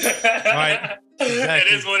 Right. Exactly.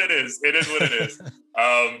 It is what it is.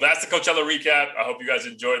 That's the Coachella recap. I hope you guys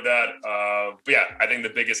enjoyed that. But yeah, I think the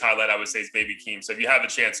biggest highlight I would say is Baby Keem. So if you have a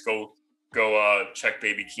chance, go check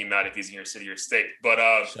Baby Keem out if he's in your city or state. But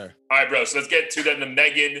sure. All right, bro. So let's get to the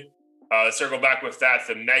Megan. Circle back with that.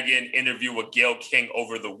 The Megan interview with Gayle King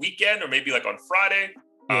over the weekend, or maybe like on Friday,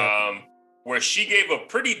 where she gave a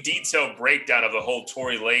pretty detailed breakdown of the whole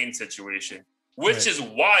Tory Lanez situation, which is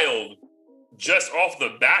wild just off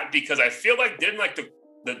the bat, because I feel like didn't like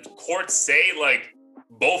the court say like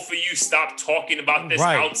both of you stop talking about this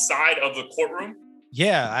outside of the courtroom?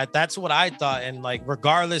 Yeah, that's what I thought. And like,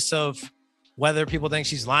 regardless of whether people think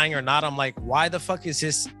she's lying or not, I'm like, why the fuck is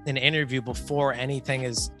this an interview before anything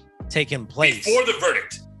is taking place? Before the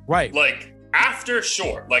verdict. Right. Like after,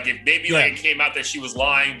 sure. Like if maybe like it came out that she was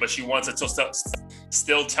lying, but she wants to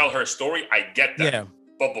still tell her story, I get that. Yeah.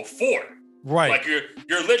 But before, like you're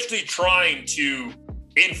literally trying to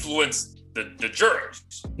influence the jurors.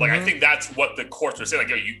 Like I think that's what the courts are saying.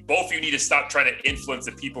 Like, yo, both of you need to stop trying to influence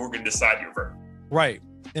the people who are going to decide your verdict. Right.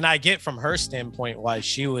 And I get from her standpoint why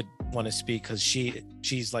she would want to speak, because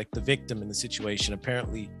she's like the victim in the situation,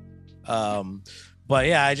 apparently. But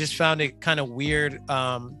yeah, I just found it kind of weird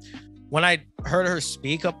when I heard her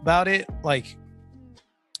speak about it, like,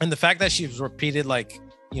 and the fact that she's repeated like,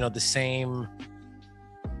 the same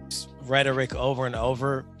rhetoric over and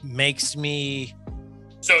over makes me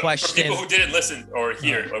question. For people who didn't listen or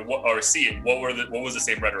hear or see it, what was the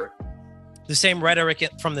same rhetoric? The same rhetoric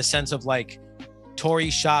from the sense of like, Tory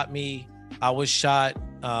shot me, I was shot.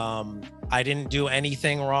 I didn't do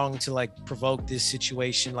anything wrong to like provoke this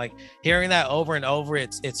situation. Like hearing that over and over,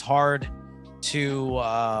 it's hard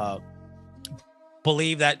to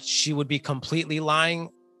believe that she would be completely lying,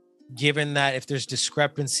 given that if there's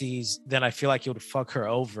discrepancies, then I feel like it would fuck her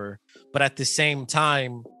over. But at the same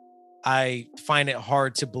time, I find it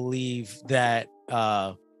hard to believe that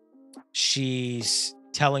she's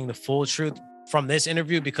telling the full truth from this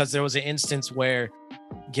interview, because there was an instance where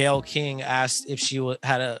Gayle King asked if she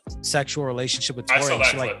had a sexual relationship with Tory.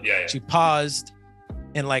 She paused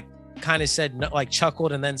and like kind of said no, like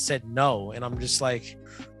chuckled and then said no. And I'm just like,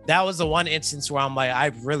 that was the one instance where I'm like,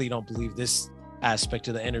 I really don't believe this aspect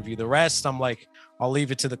of the interview. The rest, I'm like, I'll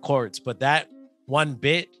leave it to the courts. But that one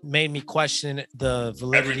bit made me question the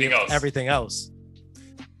validity of everything else.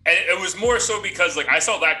 And it was more so because like I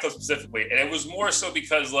saw that clip specifically, and it was more so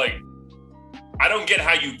because like I don't get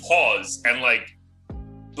how you pause and like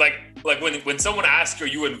when someone asks, are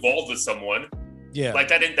you involved with someone? Yeah. Like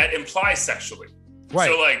that implies sexually. Right.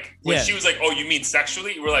 So like when she was like, oh, you mean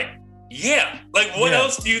sexually? We're like, yeah. Like what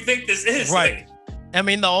else do you think this is? Right. Like, I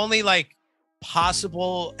mean, the only like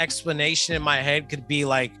possible explanation in my head could be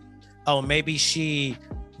like, oh, maybe she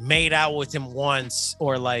made out with him once,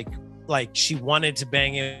 or like she wanted to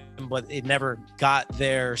bang him, but it never got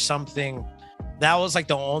there or something. That was like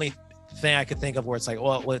the only thing I could think of where it's like,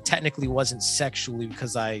 well, it technically wasn't sexually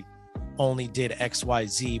because I only did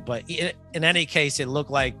XYZ. But in any case, it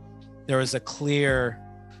looked like there was a clear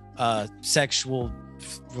sexual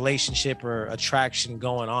relationship or attraction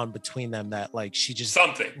going on between them that like she just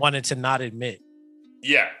wanted to not admit.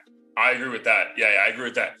 Yeah, I agree with that. Yeah, I agree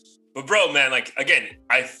with that. But bro, man, like again,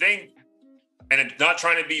 I think, and it's not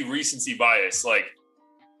trying to be recency bias, like,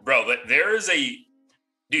 bro, there is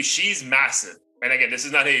dude, she's massive. And again, this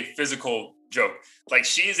is not a physical joke. Like,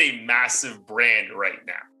 she is a massive brand right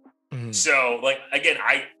now. Mm-hmm. So, like, again,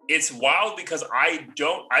 it's wild because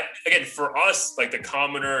again, for us, like the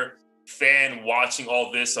commoner fan watching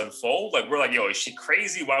all this unfold, like, we're like, yo, is she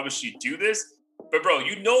crazy? Why would she do this? But bro,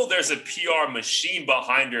 there's a PR machine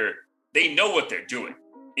behind her. They know what they're doing.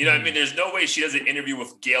 You know what I mean? There's no way she does an interview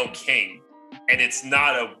with Gayle King and it's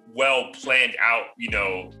not a well planned out,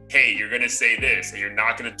 hey, you're going to say this and you're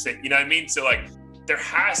not going to say, you know what I mean? So like, there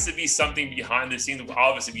has to be something behind the scenes,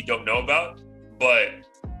 obviously we don't know about, but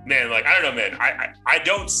man, like, I don't know, man, I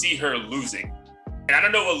don't see her losing. And I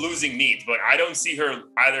don't know what losing means, but I don't see her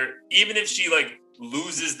either, even if she like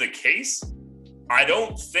loses the case, I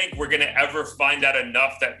don't think we're going to ever find out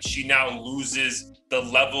enough that she now loses the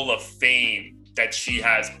level of fame that she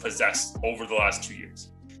has possessed over the last 2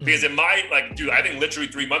 years. Because it might, like, dude, I think literally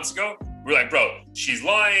 3 months ago, we were like, bro, she's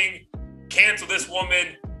lying, cancel this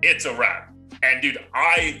woman, it's a wrap. And dude,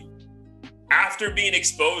 after being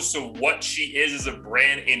exposed to what she is as a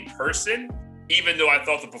brand in person, even though I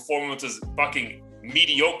thought the performance was fucking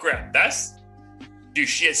mediocre at best, dude,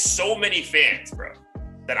 she has so many fans, bro,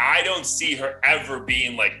 that I don't see her ever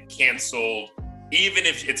being like canceled, even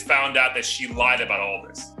if it's found out that she lied about all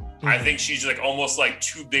this. I think she's like almost like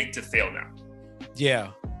too big to fail now.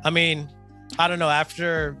 Yeah. I mean, I don't know.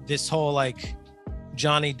 After this whole like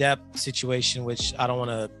Johnny Depp situation, which I don't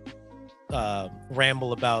want to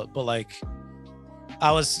ramble about, but like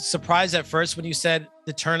I was surprised at first when you said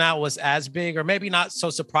the turnout was as big, or maybe not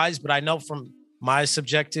so surprised, but I know from my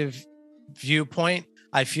subjective viewpoint,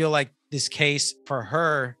 I feel like this case for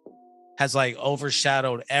her has like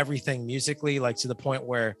overshadowed everything musically, like to the point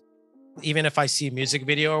where even if I see a music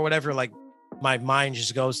video or whatever, like my mind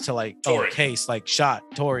just goes to like, Tory. oh, case, like shot,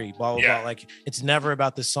 Tory, blah, blah, blah. Like it's never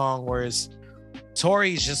about the song. Whereas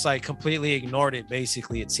Tory's just like completely ignored it,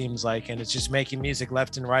 basically, it seems like. And it's just making music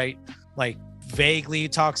left and right, like vaguely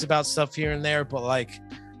talks about stuff here and there. But like,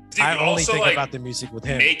 dude, I only think like about the music with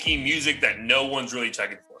him. Making music that no one's really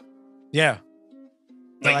checking for. Yeah.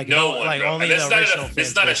 Like no one, like only this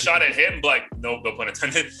is not a shot at him, but like no pun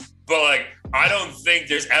intended. But like, I don't think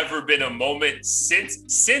there's ever been a moment since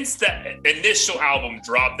the initial album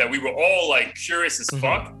dropped that we were all like curious as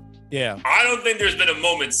fuck. Yeah. I don't think there's been a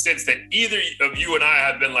moment since that either of you and I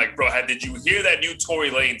have been like, bro, did you hear that new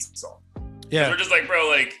Tory Lanez song? Yeah. We're just like, bro,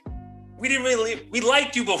 like we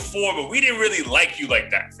liked you before, but we didn't really like you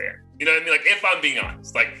like that, fam. You know what I mean? Like, if I'm being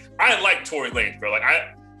honest, like I like Tory Lanez, bro.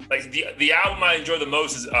 Like the album I enjoy the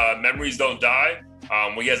most is Memories Don't Die.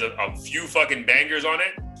 Where he has a few fucking bangers on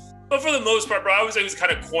it. But for the most part, bro, I would say it was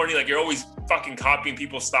kind of corny. Like, you're always fucking copying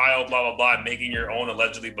people's style, blah, blah, blah, and making your own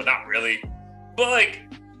allegedly, but not really. But like,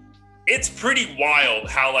 it's pretty wild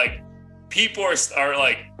how like people are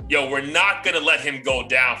like, yo, we're not gonna let him go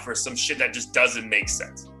down for some shit that just doesn't make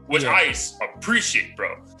sense. Which I appreciate,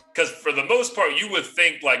 bro. Because for the most part, you would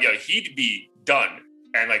think like, yo, he'd be done.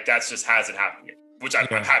 And like, that's just hasn't happened yet. Which I'm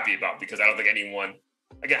happy about, because I don't think anyone,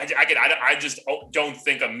 I just don't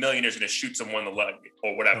think a millionaire's going to shoot someone in the leg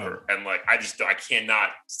or whatever. And like, I cannot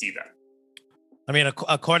see that. I mean,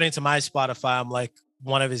 according to my Spotify, I'm like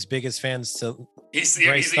one of his biggest fans. He's in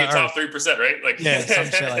your top 3%, right? Like, yeah,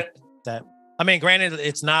 some shit like that. I mean, granted,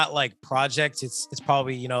 it's not like projects. It's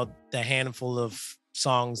probably, the handful of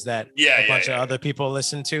songs that a bunch of other people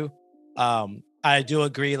listen to. I do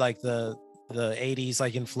agree, like the 80s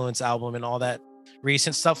like influence album and all that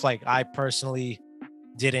recent stuff, like I personally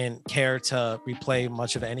didn't care to replay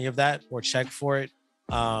much of any of that or check for it.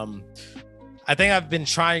 I think I've been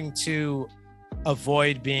trying to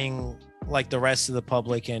avoid being like the rest of the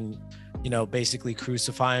public and basically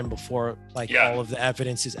crucify him before all of the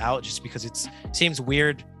evidence is out, just because it seems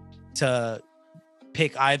weird to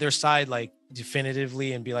pick either side like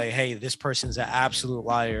definitively and be like, hey, this person's an absolute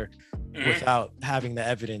liar without having the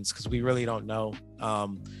evidence, because we really don't know.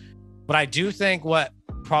 But I do think what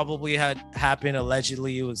probably had happened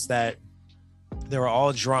allegedly was that they were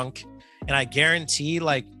all drunk, and I guarantee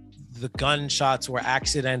like the gunshots were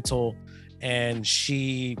accidental, and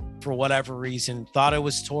she, for whatever reason, thought it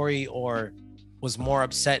was Tory or was more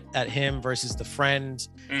upset at him versus the friend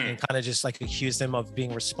and kind of just like accused him of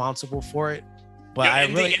being responsible for it. But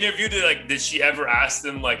in the interview, did she ever ask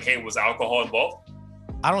them like, hey, was alcohol involved?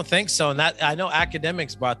 I don't think so. And that, I know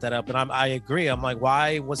academics brought that up, and I agree. I'm like,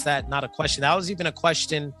 why was that not a question? That was even a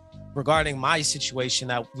question regarding my situation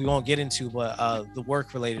that we won't get into, but the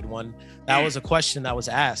work-related one. That was a question that was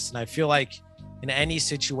asked. And I feel like in any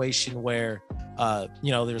situation where,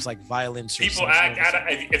 there's like violence, or people act out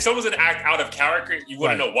if someone's gonna act out of character, you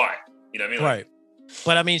wouldn't know why. You know what I mean? Right.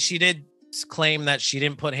 But I mean, she did claim that she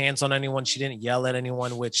didn't put hands on anyone. She didn't yell at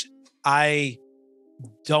anyone, which I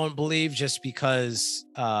don't believe, just because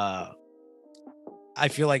I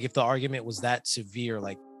feel like if the argument was that severe,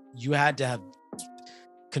 like you had to have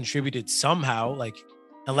contributed somehow, like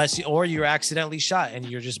or you're accidentally shot and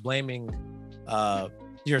you're just blaming,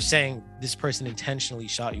 you're saying this person intentionally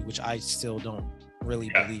shot you, which I still don't really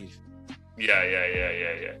believe. Yeah.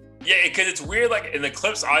 Yeah, because it's weird. Like in the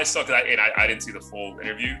clips I saw, because I didn't see the full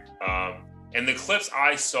interview. In the clips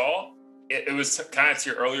I saw, it was kind of to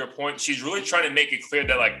your earlier point. She's really trying to make it clear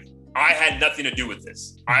that like I had nothing to do with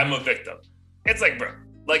this. I'm a victim. It's like, bro,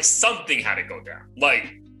 like something had to go down.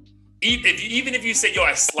 Like even if you say, yo,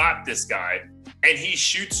 I slapped this guy and he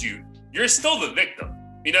shoots you, you're still the victim.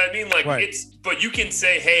 You know what I mean? Like but you can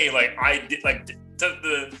say, hey, like I did, like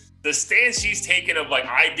the stance she's taken of like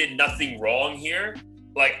I did nothing wrong here.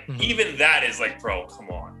 Like even that is like, bro, come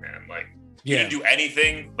on, man. Like you didn't do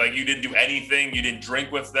anything. Like you didn't do anything. You didn't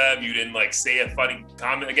drink with them. You didn't like say a funny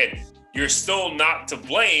comment. Again, you're still not to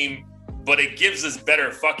blame, but it gives us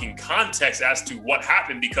better fucking context as to what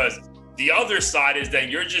happened, because the other side is that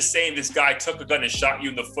you're just saying this guy took a gun and shot you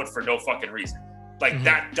in the foot for no fucking reason. Like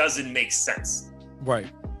that doesn't make sense.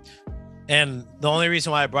 Right. And the only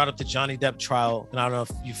reason why I brought up the Johnny Depp trial, and I don't know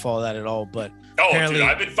if you follow that at all, but apparently, dude,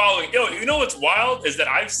 I've been following. Yo, you know what's wild is that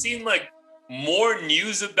I've seen like more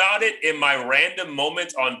news about it in my random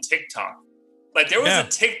moments on TikTok. Like there was a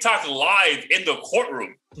TikTok live in the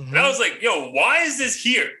courtroom. And I was like, yo, why is this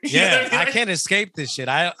here? You know what I mean? I can't escape this shit.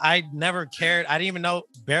 I never cared. I didn't even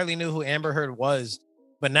barely knew who Amber Heard was.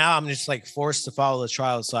 But now I'm just like forced to follow the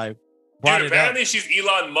trial. So I brought it up. Apparently she's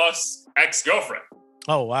Elon Musk's ex-girlriend.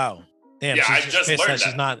 Oh, wow. Damn, yeah, she's I just learned that.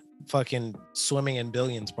 She's not fucking swimming in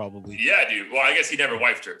billions, probably. Yeah, dude. Well, I guess he never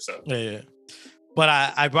wifed her, so. Yeah. But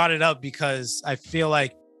I brought it up because I feel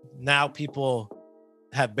like now people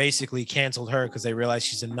have basically canceled her because they realize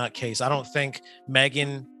she's a nutcase. I don't think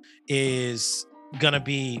Megan is going to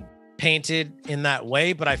be painted in that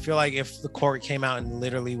way, but I feel like if the court came out and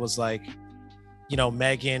literally was like, you know,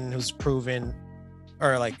 Megan, who's proven,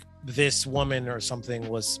 or like this woman or something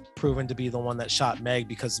was proven to be the one that shot Meg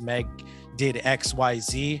because Meg did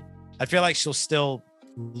XYZ, I feel like she'll still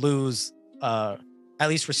lose at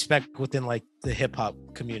least respect within like the hip hop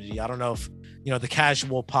community. I don't know if, you know, the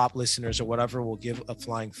casual pop listeners or whatever will give a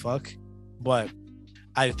flying fuck, but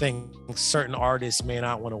I think certain artists may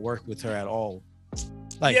not want to work with her at all.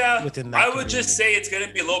 Like within that I would community. just say it's going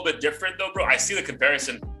to be a little bit different though, bro. I see the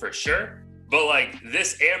comparison for sure, but like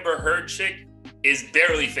this Amber Heard chick is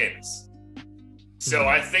barely famous. So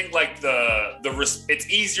I think like it's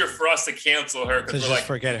easier for us to cancel her because we're like,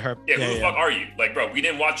 forget her. Yeah, who the fuck are you? Like, bro, we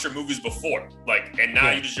didn't watch your movies before. Like, and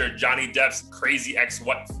now you're just your Johnny Depp's crazy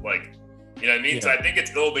ex-wife. Like, you know what I mean? Yeah. So I think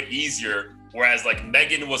it's a little bit easier. Whereas like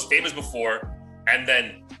Megan was famous before, and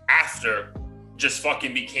then after just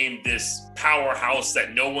fucking became this powerhouse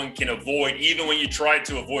that no one can avoid, even when you try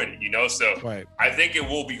to avoid it, you know? So I think it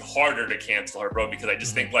will be harder to cancel her, bro, because I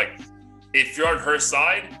just think like, if you're on her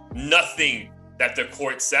side, nothing that the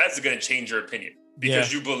court says is going to change your opinion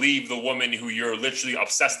because you believe the woman who you're literally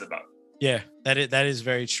obsessed about. Yeah, that is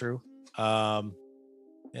very true.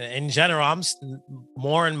 In general, I'm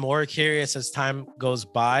more and more curious as time goes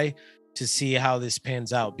by to see how this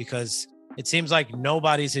pans out, because it seems like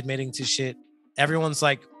nobody's admitting to shit. Everyone's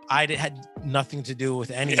like, I had nothing to do with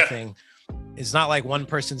anything. Yeah. It's not like one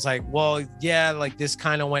person's like, well, yeah, like this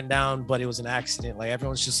kind of went down, but it was an accident. Like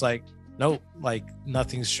everyone's just like, nope, like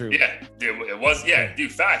nothing's true. Yeah, dude, it was. Yeah,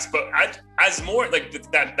 dude, facts. But as more like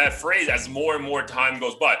that phrase, as more and more time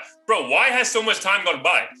goes by, bro, why has so much time gone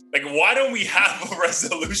by? Like, why don't we have a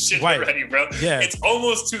resolution already, bro? Yeah, it's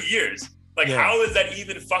almost 2 years. Like, how is that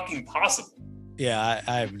even fucking possible? Yeah,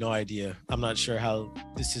 I have no idea. I'm not sure how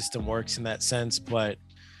the system works in that sense, but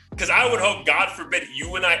because I would hope, God forbid,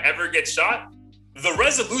 you and I ever get shot, the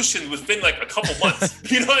resolution within like a couple months.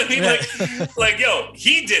 You know what I mean? Like, yo,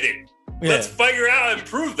 he did it. Let's figure out and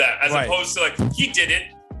prove that, as opposed to like, he did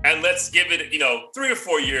it and let's give it, 3 or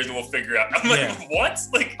 4 years and we'll figure it out. I'm like, what?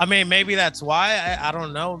 Like, I mean, maybe that's why. I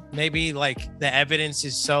don't know. Maybe like the evidence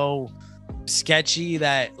is so sketchy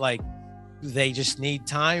that like they just need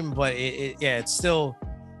time, but it's still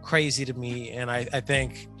crazy to me. And I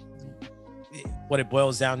think what it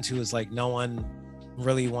boils down to is like no one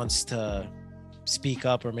really wants to speak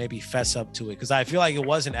up or maybe fess up to it, because I feel like it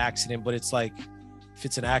was an accident, but it's like, if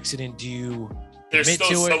it's an accident, do you there's admit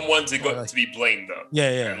still to someone it? to be blamed though.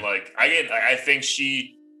 Yeah. And like I think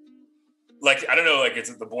she, like, I don't know, like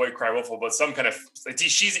it's the boy cry wolf, but some kind of like,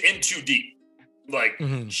 she's in too deep. Like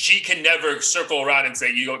she can never circle around and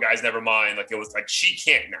say, you guys, never mind. Like it was like she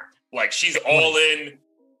can't now. Like she's all in.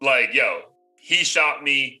 Like, yo, he shot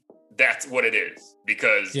me. That's what it is.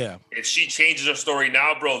 Because if she changes her story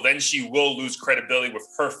now, bro, then she will lose credibility with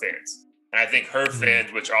her fans. And I think her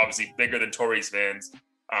fans, which are obviously bigger than Tori's fans,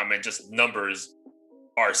 and just numbers,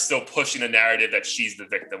 are still pushing the narrative that she's the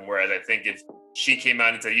victim. Whereas I think if she came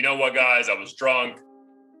out and said, you know what, guys, I was drunk,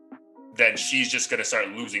 then she's just gonna start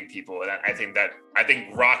losing people. And I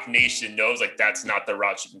think Rock Nation knows like that's not the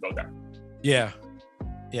route she can go down. Yeah.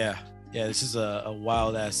 This is a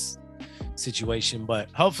wild ass situation, but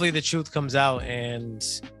hopefully the truth comes out and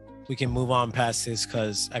we can move on past this,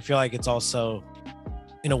 because I feel like it's also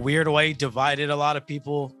in a weird way divided a lot of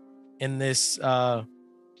people in this,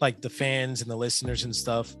 like the fans and the listeners and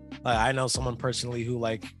stuff. I know someone personally who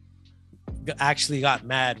like actually got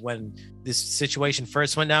mad when this situation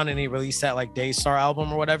first went down and he released that like Daystar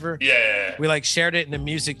album or whatever. Yeah. We like shared it in the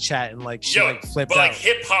music chat and like she like flipped but like out.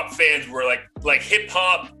 hip hop fans were like hip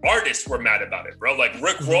hop artists were mad about it, bro. Like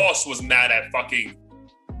Rick Ross was mad at fucking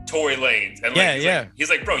Tory Lanez. And like, he's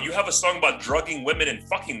like, bro, you have a song about drugging women and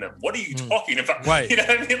fucking them. What are you talking about? Right. You know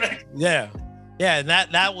what I mean? Like, yeah. And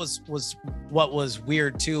that was what was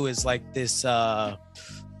weird too, is like this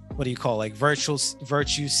what do you call, like virtue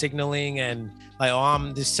signaling, and like, oh,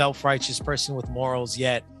 I'm this self-righteous person with morals,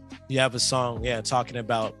 yet you have a song talking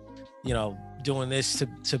about, you know, doing this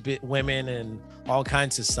to women and all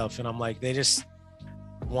kinds of stuff. And I'm like, they just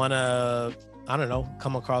want to, I don't know,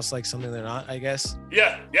 come across like something they're not, I guess.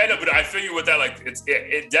 Yeah, no, but I feel you with that. Like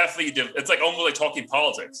it definitely, it's like almost like talking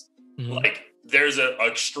politics. Mm-hmm. Like there's a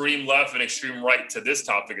extreme left and extreme right to this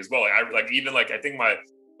topic as well. Like I think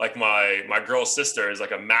my girl's sister is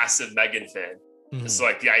like a massive Meghan fan. Mm-hmm. So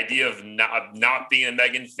like the idea of not being a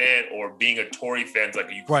Meghan fan or being a Tory fan is like,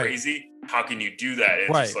 are you crazy? How can you do that?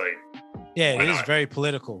 It's just like, it is very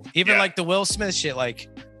political. Even like the Will Smith shit, like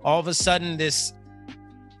all of a sudden this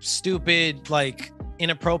stupid, like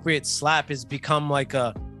inappropriate slap has become like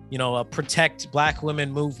a protect Black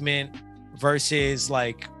women movement versus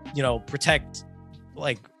like, protect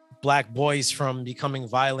like Black boys from becoming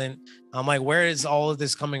violent. I'm like, where is all of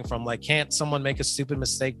this coming from? Like, can't someone make a stupid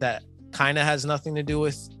mistake that kind of has nothing to do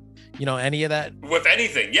with, any of that? With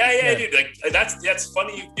anything. Yeah, dude. Like that's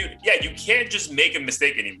funny, dude. Yeah, you can't just make a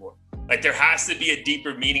mistake anymore. Like there has to be a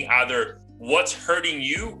deeper meaning, either what's hurting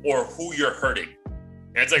you or who you're hurting.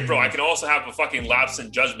 And it's like, bro, I can also have a fucking lapse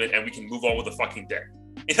in judgment and we can move on with the fucking day.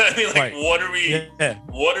 You know what I mean? Like,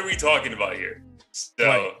 what are we talking about here?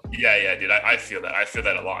 So yeah, dude, I feel that. I feel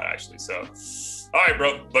that a lot, actually. So, all right,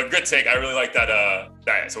 bro. But good take. I really like that.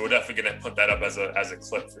 So we're definitely gonna put that up as a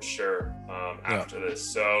clip for sure after this.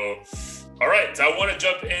 So, all right. So I want to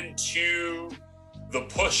jump into the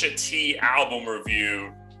Pusha T album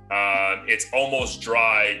review. It's almost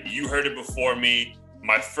dry. You heard it before me.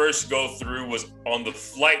 My first go through was on the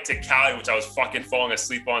flight to Cali, which I was fucking falling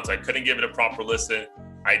asleep on, so I couldn't give it a proper listen.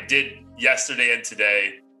 I did yesterday and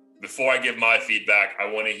today. Before I give my feedback,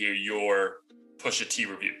 I want to hear your Pusha T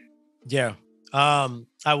review. Yeah.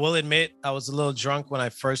 I will admit I was a little drunk when I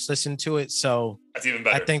first listened to it, so that's even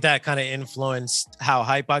better. I think that kind of influenced how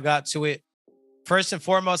hype I got to it. First and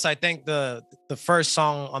foremost, I think the first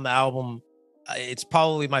song on the album, it's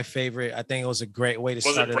probably my favorite. I think it was a great way to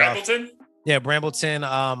start it off. Was it Brambleton? Yeah, Brambleton.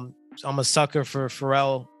 I'm a sucker for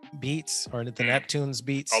Pharrell beats, or the Neptunes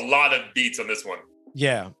beats. A lot of beats on this one.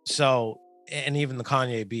 Yeah. So, and even the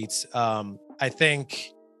Kanye beats. I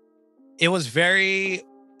think it was very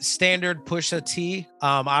standard Pusha T.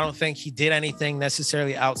 I don't think he did anything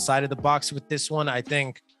necessarily outside of the box with this one. I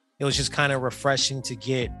think it was just kind of refreshing to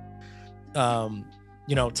get,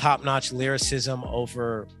 top-notch lyricism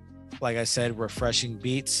over, like I said, refreshing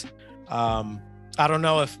beats. I don't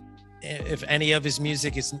know if any of his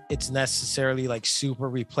music it's necessarily like super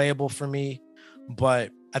replayable for me, but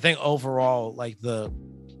I think overall, like the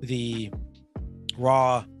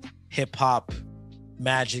raw hip hop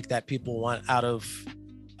magic that people want out of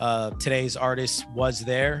today's artists was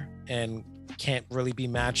there and can't really be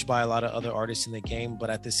matched by a lot of other artists in the game. But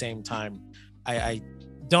at the same time, I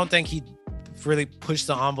don't think he really pushed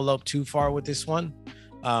the envelope too far with this one.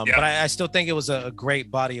 But I still think it was a great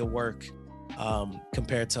body of work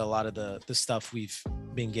compared to a lot of the stuff we've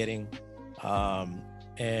been getting.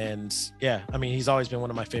 And yeah, I mean, he's always been one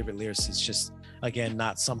of my favorite lyricists. Just, again,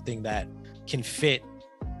 not something that can fit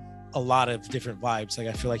a lot of different vibes. Like,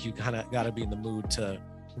 I feel like you kind of got to be in the mood to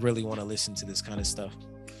really want to listen to this kind of stuff.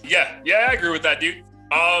 Yeah, I agree with that, dude.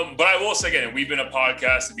 But I will say, again, we've been a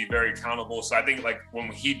podcast to be very accountable. So I think, like,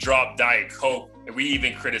 when he dropped Diet Coke, we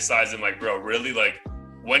even criticized him, like, bro, really? Like,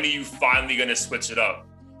 when are you finally going to switch it up?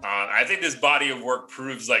 I think this body of work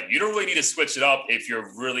proves, like, you don't really need to switch it up if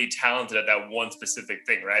you're really talented at that one specific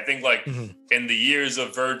thing, right? I think, like, in the years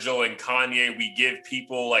of Virgil and Kanye, we give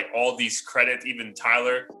people, like, all these credits, even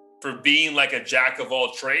Tyler, for being, like, a jack of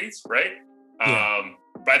all trades, right?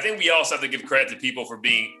 But I think we also have to give credit to people for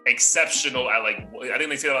being exceptional at, like, I think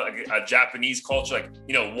they say about, like, a Japanese culture, like,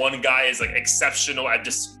 one guy is, like, exceptional at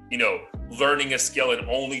just, learning a skill and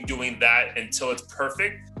only doing that until it's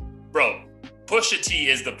perfect. bro, Pusha T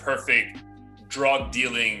is the perfect drug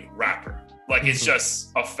dealing rapper. Like, it's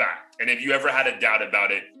just a fact. And if you ever had a doubt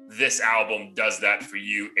about it, this album does that for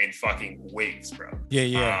you in fucking waves, bro.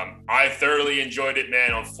 Yeah. I thoroughly enjoyed it,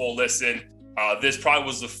 man, on full listen. This probably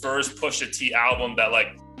was the first Pusha T album that,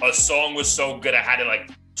 like, a song was so good I had to, like,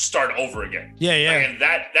 start over again. Yeah. Like, and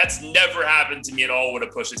that's never happened to me at all with a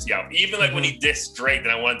Pusha T album. Even, like, when he dissed Drake,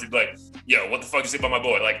 and I wanted to be like, yo, what the fuck you say about my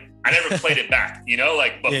boy? Like, I never played it back, you know?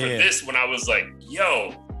 Like, but this, when I was like,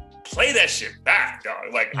 yo, play that shit back,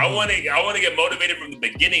 dog. Like, I want to get motivated from the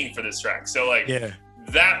beginning for this track. So, like,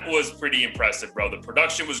 that was pretty impressive, bro. The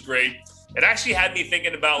production was great. It actually had me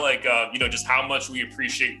thinking about, like, just how much we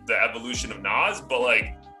appreciate the evolution of Nas. But,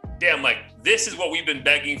 like, damn, like, this is what we've been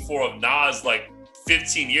begging for of Nas, like,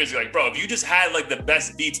 15 years ago. Like, bro, if you just had, like, the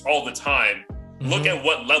best beats all the time, look at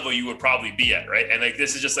what level you would probably be at, right? And, like,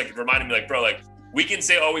 this is just, like, reminding me, like, bro, like, we can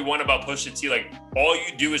say all we want about Pusha T. Like, all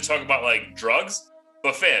you do is talk about, like, drugs.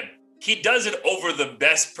 But, fam, he does it over the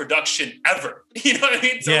best production ever. You know what I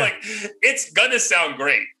mean? So, like, it's gonna sound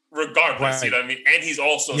great regardless, you know what I mean? And he's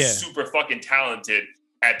also super fucking talented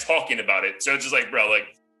at talking about it. So it's just like, bro,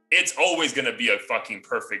 like, it's always gonna be a fucking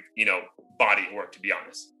perfect, body of work, to be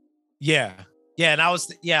honest. Yeah. And I was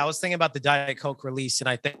thinking about the Diet Coke release, and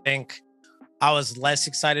I think I was less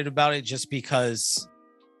excited about it just because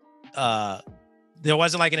there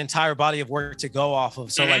wasn't, like, an entire body of work to go off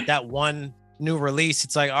of. So like that one new release,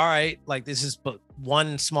 it's like, all right, like, this is but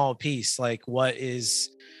one small piece. Like, what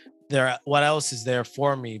else is there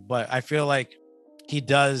for me? But I feel like he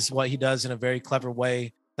does what he does in a very clever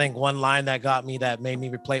way. I think one line that got me, that made me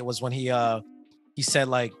replay it, was when he said,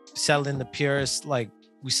 like, selling the purest, like,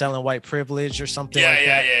 we selling white privilege or something like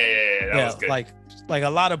that. Yeah. That was good. Like a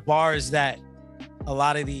lot of bars that a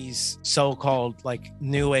lot of these so-called, like,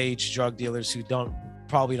 new age drug dealers who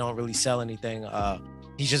probably don't really sell anything,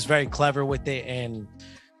 he's just very clever with it and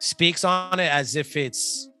speaks on it as if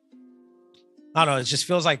it's, I don't know, it just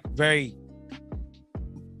feels like very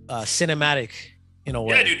cinematic in a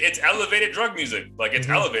way. Yeah, dude, it's elevated drug music. Like, it's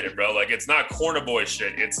elevated, bro. Like, it's not corner boy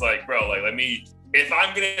shit. It's like, bro, like, if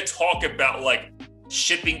I'm going to talk about, like,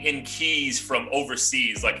 shipping in keys from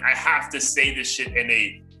overseas, like, I have to say this shit in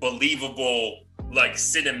a believable, like,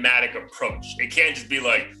 cinematic approach. It can't just be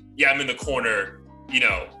like, yeah, I'm in the corner,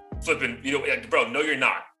 flipping, like, bro, no, you're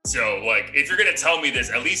not. So, like, if you're gonna tell me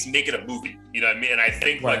this, at least make it a movie. You know what I mean? And I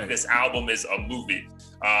think like this album is a movie.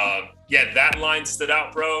 That line stood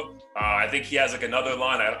out, bro. I think he has, like, another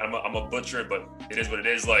line. I'm a butcher, but it is what it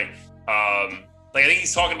is. Like, I think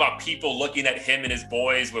he's talking about people looking at him and his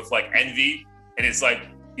boys with, like, envy, and it's like,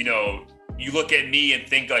 you look at me and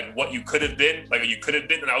think, like, what you could have been, like, you could have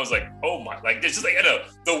been, and I was like, oh my, like, this is like,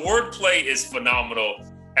 the wordplay is phenomenal.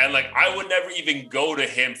 And, like, I would never even go to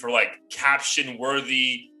him for, like,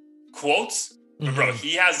 caption-worthy quotes. But, bro,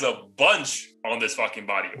 he has a bunch on this fucking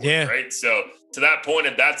body of work, right? So, to that point,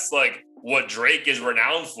 if that's, like, what Drake is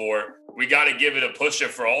renowned for, we got to give it a Pusha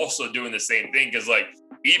for also doing the same thing. Because, like,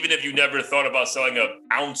 even if you never thought about selling an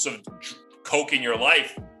ounce of coke in your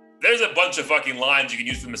life, there's a bunch of fucking lines you can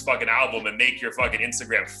use from this fucking album and make your fucking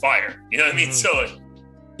Instagram fire. You know what I mean? So, like,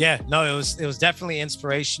 yeah, no, it was definitely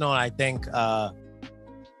inspirational. And I think, I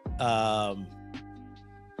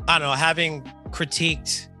don't know, having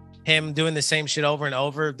critiqued him doing the same shit over and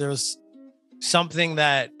over, there's something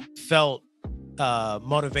that felt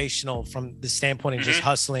motivational from the standpoint of just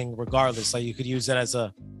hustling regardless. Like, you could use it as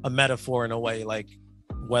a metaphor in a way, like,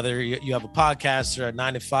 whether you have a podcast or a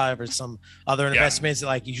 9-to-5 or some other investments,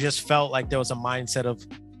 like, you just felt like there was a mindset of,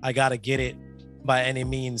 I got to get it by any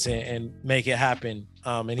means and make it happen.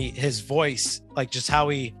 And his voice, like, just how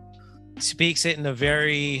he speaks it in a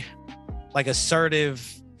very, like, assertive,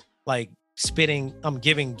 like, spitting,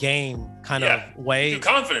 giving game kind of way. Dude,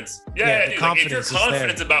 confidence. Dude, confidence,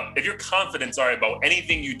 like, if you're confident, about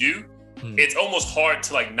anything you do, it's almost hard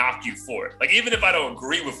to, like, knock you for it. Like, even if I don't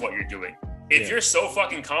agree with what you're doing, if you're so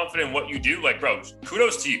fucking confident in what you do, like, bro,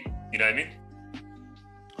 kudos to you. You know what I mean?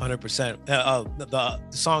 100%. The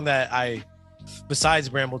song that besides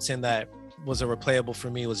Brambleton, that was a replayable for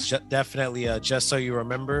me was definitely Just So You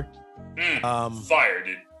Remember. Fire,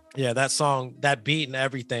 dude. Yeah, that song, that beat and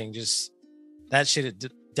everything, just that shit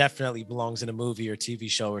definitely belongs in a movie or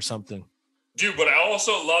TV show or something. Dude, but I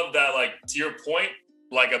also love that, like, to your point,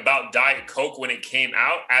 like, about Diet Coke when it came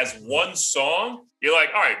out, as one song, you're like,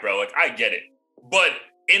 all right, bro, like, I get it. But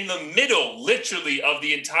in the middle, literally, of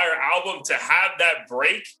the entire album, to have that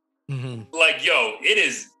break, like, yo, it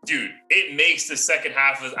is, dude, it makes the second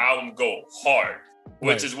half of the album go hard,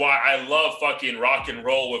 which is why I love fucking Rock and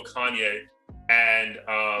Roll with Kanye and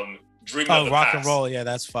Dreaming of the Rock Past. and Roll, yeah,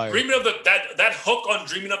 that's fire. Dreaming of that hook on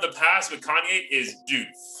Dreaming of the Past with Kanye is, dude,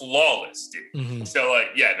 flawless, dude. Mm-hmm. So like,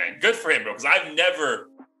 yeah, man, good for him, bro. Because I've never,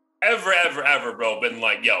 ever, bro, been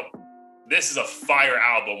like, yo, this is a fire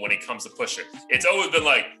album when it comes to Pusha. It's always been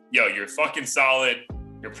like, yo, you're fucking solid.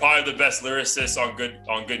 You're probably the best lyricist on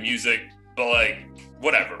good music, but like,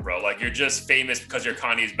 whatever, bro. Like, you're just famous because you're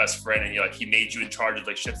Kanye's best friend, and you're like, he made you in charge of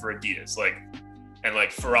like shit for Adidas, like, and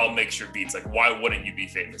like Pharrell makes your beats. Like, why wouldn't you be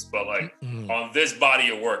famous? But like, on this body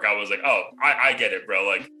of work, I was like, oh, I get it, bro.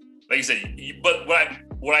 Like you said, but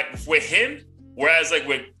with him, whereas like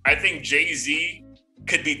with, I think Jay-Z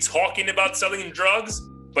could be talking about selling drugs,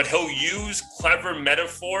 but he'll use clever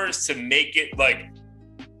metaphors to make it like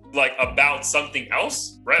about something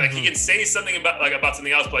else, right? Like he can say something about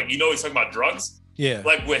something else, but like, he's talking about drugs. Yeah.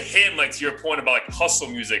 Like with him, like to your point about like hustle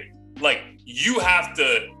music, like you have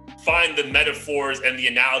to find the metaphors and the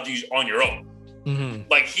analogies on your own. Mm-hmm.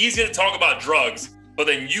 Like he's gonna talk about drugs, but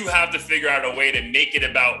then you have to figure out a way to make it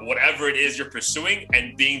about whatever it is you're pursuing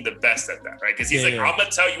and being the best at that, right? Because he's I'm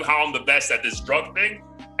gonna tell you how I'm the best at this drug thing,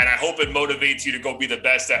 and I hope it motivates you to go be the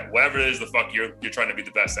best at whatever it is the fuck you're trying to be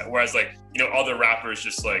the best at. Whereas like, other rappers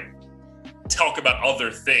just like talk about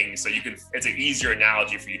other things, so it's an easier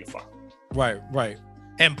analogy for you to find. Right.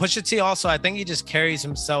 And Pusha T also, I think he just carries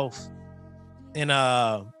himself in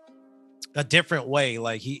a different way.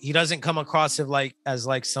 Like he doesn't come across as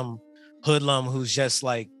like some hoodlum who's just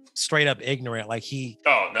like straight up ignorant. Like he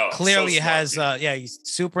clearly has he's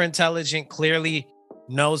super intelligent, clearly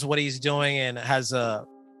knows what he's doing, and has a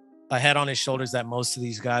head on his shoulders that most of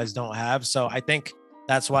these guys don't have. So I think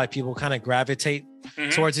that's why people kind of gravitate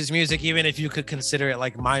towards his music, even if you could consider it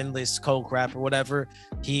like mindless coke rap or whatever.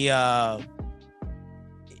 He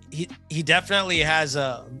definitely has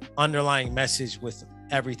a underlying message with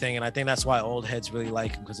everything, and I think that's why old heads really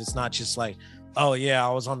like him, because it's not just like, oh yeah,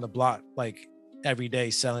 I was on the block like every day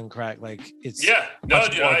selling crack. Like it's dude,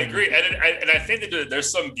 I agree, and I think that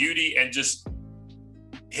there's some beauty and just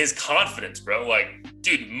his confidence, bro. Like,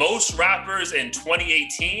 dude, most rappers in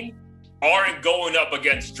 2018 aren't going up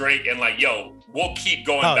against Drake and like, yo, we'll keep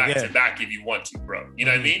going back to back if you want to, bro. You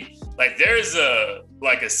know what I mean? Like, there's a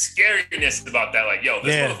scariness about that. Like, yo,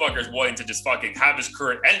 this motherfucker's willing to just fucking have his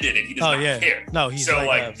career ended, and he does not care. No, he's so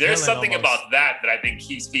like there's something almost about that I think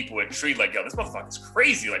keeps people intrigued. Like, yo, this motherfucker's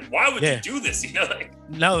crazy. Like, why would you do this? Like,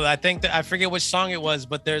 no, I think that I forget which song it was,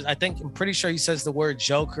 but I'm pretty sure he says the word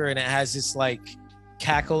Joker, and it has this like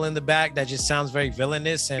cackle in the back that just sounds very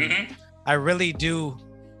villainous, and I really do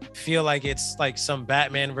feel like it's like some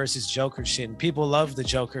Batman versus Joker shit, and people love the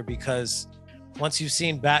Joker because once you've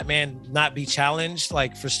seen Batman not be challenged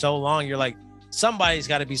like for so long, you're like, somebody's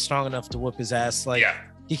got to be strong enough to whoop his ass. Like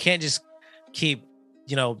he can't just keep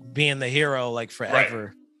being the hero like forever.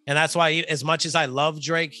 Right. And that's why, as much as I love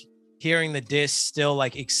Drake, hearing the diss still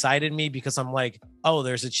like excited me, because I'm like, oh,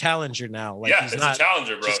 there's a challenger now. Like he's not a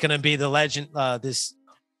challenger, bro. Just gonna be the legend, this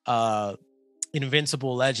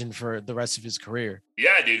invincible legend for the rest of his career.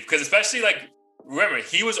 Yeah, dude. Because especially like, remember,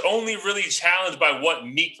 he was only really challenged by what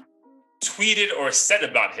Meek tweeted or said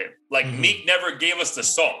about him. Like Meek never gave us the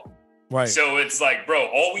song. Right. So it's like, bro,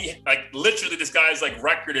 literally this guy's like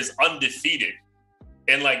record is undefeated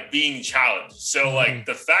in like being challenged. So like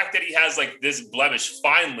the fact that he has like this blemish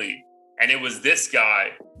finally, and it was this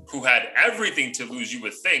guy who had everything to lose, you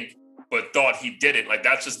would think, but thought he didn't. Like,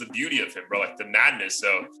 that's just the beauty of him, bro. Like the madness.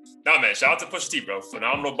 So, no, man, shout out to Pusha T, bro.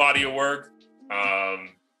 Phenomenal body of work.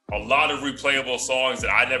 A lot of replayable songs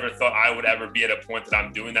that I never thought I would ever be at a point that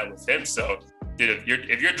I'm doing that with him. So, dude,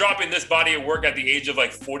 if you're dropping this body of work at the age of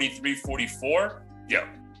like 43, 44, yeah,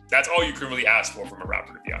 that's all you can really ask for from a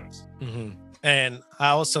rapper, to be honest. And I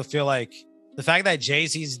also feel like the fact that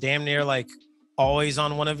Jay-Z's damn near like always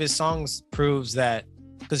on one of his songs proves that,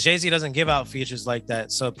 because Jay-Z doesn't give out features like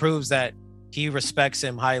that. So it proves that he respects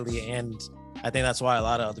him highly. And I think that's why a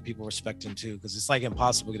lot of other people respect him too, because it's like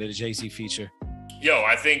impossible to get a Jay-Z feature. Yo,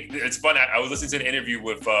 I think it's fun. I was listening to an interview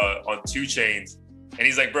with on 2 Chainz, and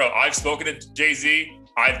he's like, bro, I've spoken to Jay-Z.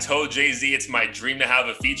 I've told Jay-Z it's my dream to have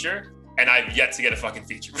a feature, and I've yet to get a fucking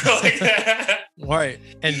feature, bro. Like, right.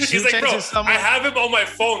 And he's like, bro, I have him on my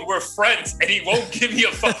phone. We're friends, and he won't give me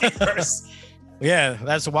a fucking verse. Yeah,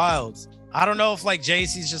 that's wild. I don't know if like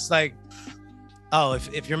Jay-Z's just like, oh,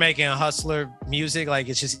 if you're making a hustler music, like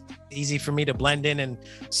it's just easy for me to blend in and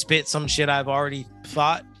spit some shit I've already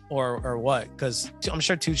thought, or what? Because I'm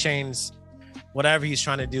sure 2 Chainz, whatever he's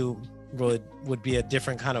trying to do would be a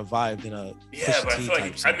different kind of vibe than a but I feel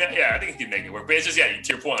like I think he can make it work. But it's just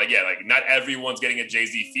to your point, like not everyone's getting a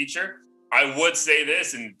Jay-Z feature. I would say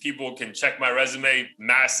this, and people can check my resume,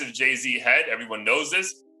 massive Jay-Z head. Everyone knows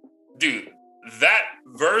this. Dude, that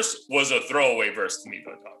verse was a throwaway verse to me,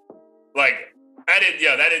 though, dog. Like, that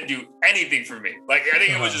didn't do anything for me. Like, I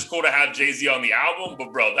think it was just cool to have Jay-Z on the album,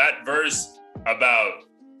 but bro, that verse about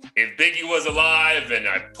if Biggie was alive and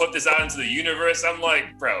I put this out into the universe, I'm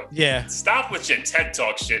like, bro, stop with your TED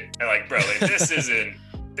Talk shit. And like, bro, like, this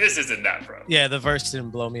isn't that, bro. Yeah, the verse didn't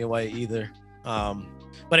blow me away either.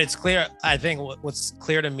 But it's clear. I think what's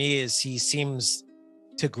clear to me is he seems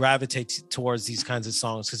to gravitate towards these kinds of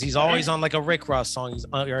songs because he's always on like a Rick Ross song,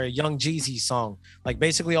 or a Young Jeezy song, like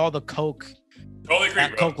basically all the coke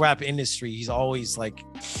rap industry. He's always like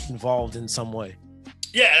involved in some way.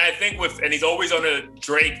 Yeah, and I think and he's always on a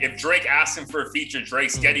Drake. If Drake asks him for a feature,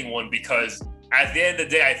 Drake's getting one because at the end of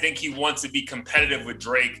the day, I think he wants to be competitive with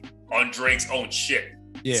Drake on Drake's own shit.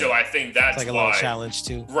 Yeah. So I think that's like a little challenge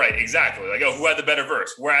too. Right, exactly. Like, who had the better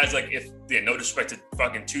verse? Whereas, like, if no disrespect to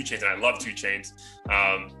fucking 2 Chainz, and I love 2 Chainz,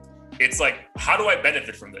 it's like, how do I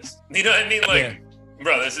benefit from this? You know what I mean? Like,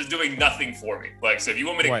 bro, this is doing nothing for me. Like, so if you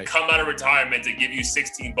want me to come out of retirement to give you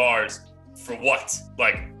 16 bars for what?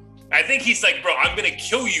 Like, I think he's like, bro, I'm gonna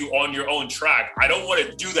kill you on your own track. I don't want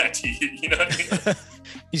to do that to you. You know what I mean?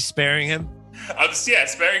 He's sparing him.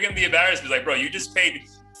 Sparing him the embarrassment. Like, bro, you just paid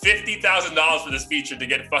 $50,000 for this feature to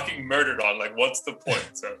get fucking murdered on. Like, what's the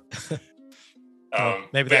point? So,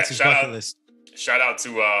 maybe that's his bucket list. Shout out to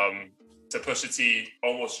Pusha T,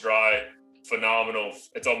 Almost Dry, phenomenal.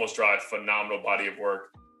 It's Almost Dry, phenomenal body of work.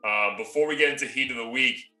 Before we get into Heat of the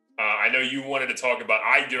Week, I know you wanted to talk about.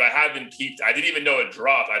 I haven't peeped. I didn't even know it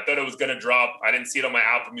dropped. I thought it was gonna drop. I didn't see it on my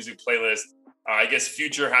Apple Music playlist. I guess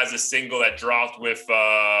Future has a single that dropped with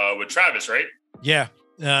Travis, right? Yeah.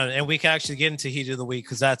 And we can actually get into Heat of the Week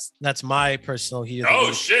because that's my personal Heat of the Week.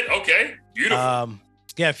 Oh shit! Okay, beautiful.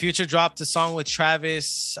 Future dropped a song with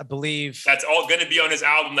Travis, I believe. That's all going to be on his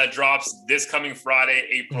album that drops this coming Friday,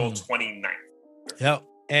 April 29th. Yep.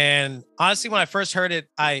 And honestly, when I first heard it,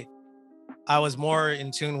 I was more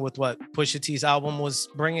in tune with what Pusha T's album was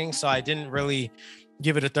bringing, so I didn't really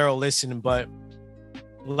give it a thorough listen. But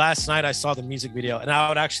last night I saw the music video, and I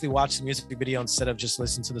would actually watch the music video instead of just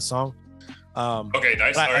listen to the song. Okay,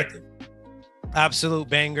 nice. All right. Absolute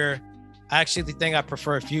banger. I actually think I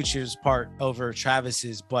prefer Future's part over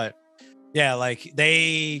Travis's, but yeah, like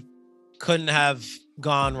they couldn't have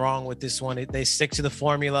gone wrong with this one. They stick to the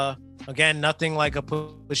formula. Again, nothing like a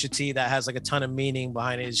Pusha T that has like a ton of meaning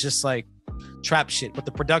behind it. It's just like trap shit, but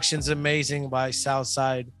the production's amazing by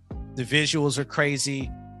Southside. The visuals are crazy.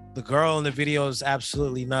 The girl in the video is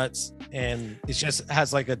absolutely nuts, and it just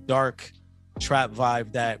has like a dark trap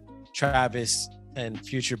vibe that Travis and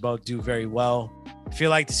Future both do very well. I feel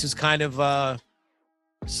like this is kind of a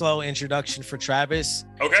slow introduction for Travis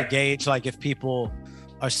to gauge like if people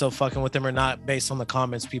are still fucking with him or not. Based on the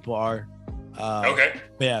comments, people are. Amazing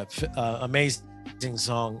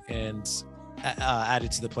song, and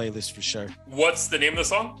added to the playlist for sure. What's the name of the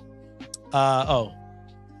song?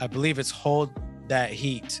 I believe it's Hold That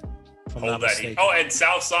Heat. Hold That Heat. Oh, and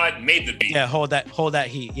Southside made the beat. Yeah, Hold That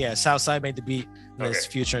Heat. Yeah, Southside made the beat. There's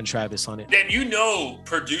Future and Travis on it. Then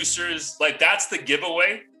producers, like, that's the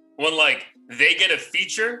giveaway when like they get a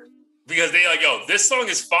feature because they like, yo, this song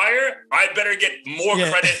is fire. I better get more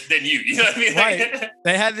credit than you. You know what I mean? Right.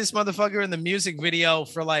 They had this motherfucker in the music video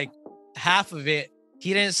for like half of it.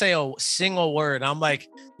 He didn't say a single word. I'm like,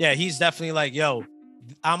 yeah, he's definitely like, yo,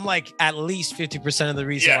 I'm like at least 50% of the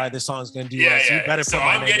reason why this song is going to do well. So you better put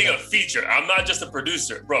my name getting a feature. I'm not just a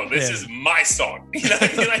producer, bro. This is my song. You know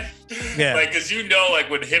what I mean? Like, like, cause like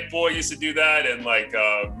when Hit Boy used to do that and like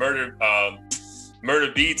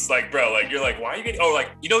Murder Beats, like, bro, like you're like, why are you getting? Oh,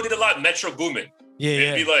 like did a lot Metro Boomin.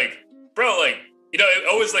 It'd be like, bro, like it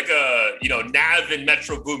always like Nav and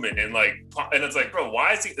Metro Boomin and it's like, bro,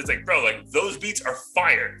 why is he? It's like, bro, like those beats are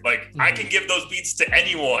fire. Like I can give those beats to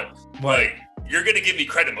anyone. Right. Like. You're gonna give me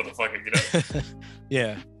credit, motherfucker,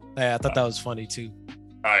 Yeah, I thought that was funny too.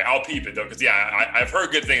 All right, I'll peep it though, because I've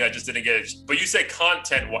heard good things. I just didn't get it. But you say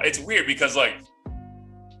content. It's weird because like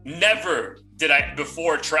never did I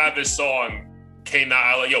before Travis song came out.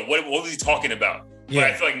 I like, yo, what was he talking about? But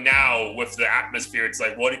I feel like now with the atmosphere, it's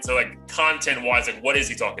like content wise, like what is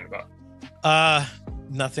he talking about?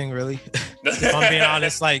 Nothing really. If I'm being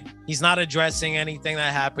honest, like he's not addressing anything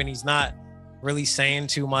that happened. He's not really saying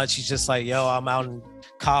too much. He's just like, yo, I'm out in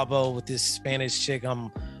Cabo with this Spanish chick.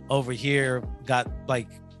 I'm over here, got like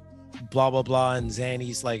blah, blah, blah, and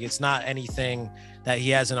Xannies. Like, it's not anything that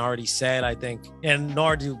he hasn't already said, I think. And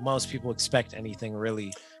nor do most people expect anything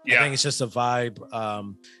really. I think it's just a vibe.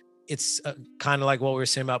 It's kind of like what we were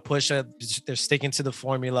saying about Pusha. They're sticking to the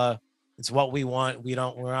formula. It's what we want. We're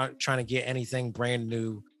not trying to get anything brand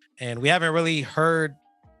new. And we haven't really heard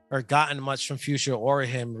or gotten much from Future or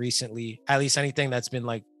him recently. At least anything that's been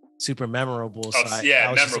like super memorable. So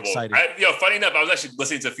I was just excited. Funny enough, I was actually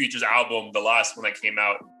listening to Future's album, the last one that came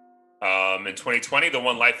out in 2020. The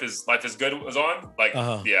one Life is Good was on. Like,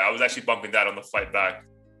 I was actually bumping that on the flight back.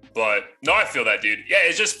 But no, I feel that, dude. Yeah,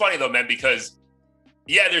 it's just funny though, man, because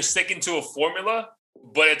they're sticking to a formula,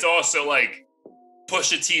 but it's also like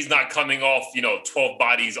Pusha T's not coming off, 12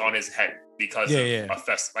 bodies on his head because of a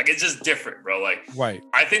festival. Like, it's just different, bro. Like, right.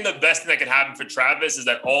 I think the best thing that can happen for Travis is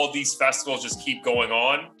that all these festivals just keep going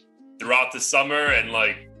on throughout the summer, and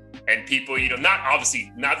people, not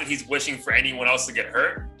that he's wishing for anyone else to get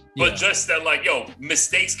hurt, but just that, like,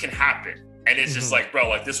 mistakes can happen. And it's just like, bro,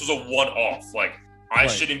 like, this was a one-off. Like, I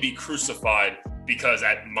shouldn't be crucified because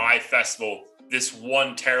at my festival, this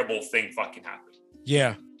one terrible thing fucking happened.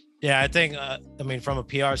 Yeah. Yeah, I think, from a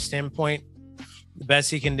PR standpoint, the best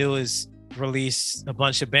he can do is release a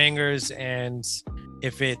bunch of bangers. And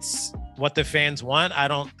if it's what the fans want,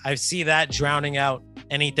 I see that drowning out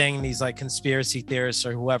anything these like conspiracy theorists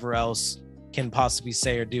or whoever else can possibly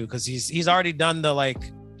say or do. Cause he's already done the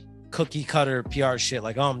like cookie cutter PR shit.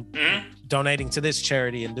 Like, I'm donating to this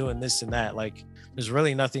charity and doing this and that. Like, there's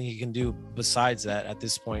really nothing he can do besides that at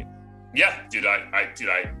this point. Yeah, dude,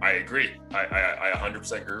 I agree. I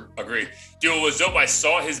 100% agree. Dude, it was dope. I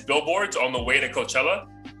saw his billboards on the way to Coachella,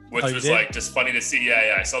 which was like just funny to see.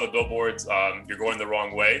 Yeah, I saw the billboards. You're going the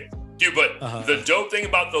wrong way, dude. But the dope thing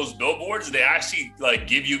about those billboards, they actually like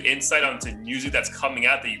give you insight onto music that's coming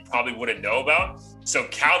out that you probably wouldn't know about. So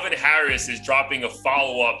Calvin Harris is dropping a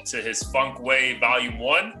follow-up to his Funk Way Volume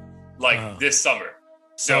 1, like this summer.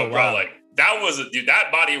 So, bro, like, that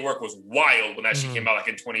body of work was wild when that shit came out, like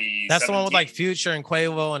in 2017. That's the one with like Future and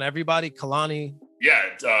Quavo and everybody, Kalani.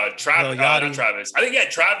 Yeah, Travis. Not Travis. I think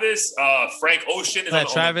Travis. Frank Ocean is on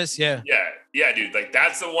Travis. Yeah, dude. Like,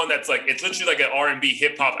 that's the one that's like, it's literally like an R&B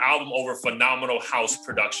hip hop album over phenomenal house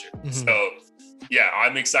production. So yeah,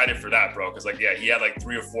 I'm excited for that, bro. Because like, he had like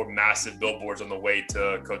 3 or 4 massive billboards on the way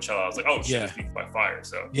to Coachella. I was like, oh shit, this beats by fire.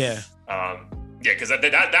 So because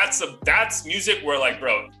that's music where, like,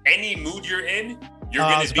 bro, any mood you're in, you're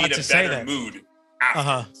gonna be in a better mood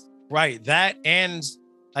after. Right. That, and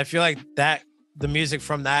I feel like that the music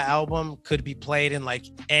from that album could be played in like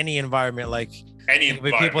any environment, like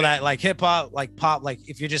with people that like hip hop, like pop, like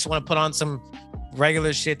if you just want to put on some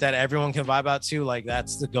regular shit that everyone can vibe out to, like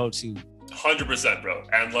that's the go-to. 100%, bro.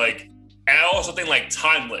 And I also think like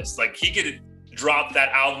timeless. Like, he could drop that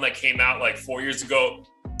album that came out like 4 years ago,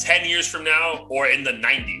 10 years from now, or in the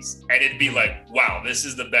 90s, and it'd be like, wow, this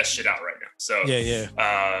is the best shit out right now. So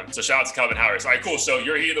so shout out to Calvin Harris. All right, cool. So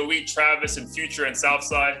your Heat of the Week, Travis and Future and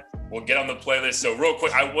Southside. We'll get on the playlist. So real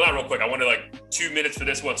quick, I wanted like 2 minutes for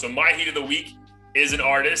this one. So my Heat of the Week is an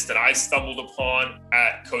artist that I stumbled upon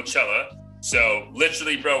at Coachella. So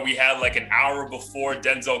literally, bro, we had like an hour before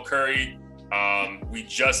Denzel Curry. We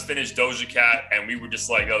just finished Doja Cat, and we were just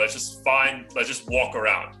like, let's just walk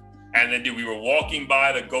around. And then, dude, we were walking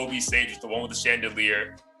by the Gobi stage, the one with the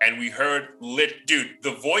chandelier, and we heard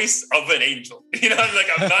the voice of an angel. Like,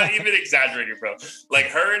 I'm not even exaggerating, bro. Like,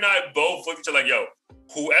 her and I both looked at each other like, yo,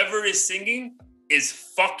 whoever is singing is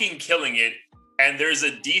fucking killing it. And there's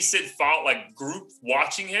a decent group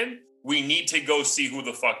watching him. We need to go see who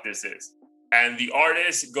the fuck this is. And the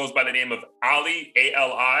artist goes by the name of Ali,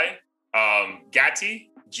 A-L-I,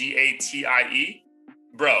 Gatti, G-A-T-I-E.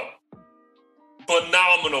 Bro,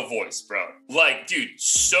 phenomenal voice, bro. Like, dude,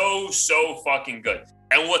 so fucking good.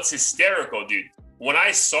 And what's hysterical, dude, when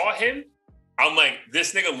I saw him, I'm like,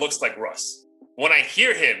 this nigga looks like Russ. When I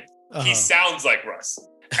hear him, he sounds like Russ.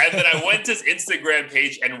 And then I went to his Instagram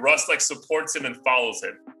page, and Russ like supports him and follows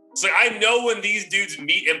him. So I know when these dudes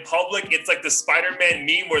meet in public, it's like the Spider-Man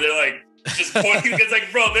meme where they're like just pointing. It's like,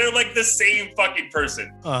 bro, they're like the same fucking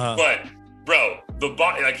person. But bro,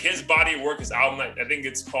 his body of work, his album, I think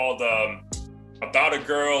it's called About a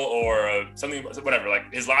Girl or something, whatever.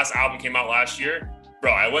 Like, his last album came out last year.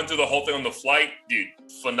 Bro, I went through the whole thing on the flight. Dude,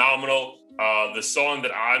 phenomenal. The song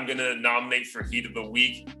that I'm going to nominate for Heat of the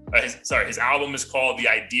Week, his album is called The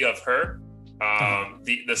Idea of Her.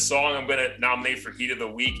 The song I'm going to nominate for Heat of the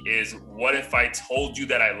Week is What If I Told You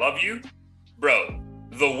That I Love You? Bro,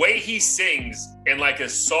 the way he sings in like a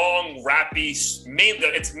song, rappy,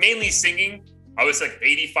 it's mainly singing. I was like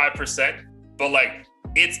 85%, but like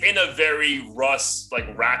it's in a very Russ,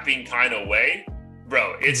 like rapping kind of way.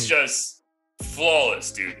 Bro, it's just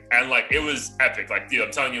flawless, dude. And like, it was epic. Like, dude,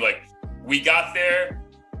 I'm telling you, like, we got there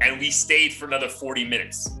and we stayed for another 40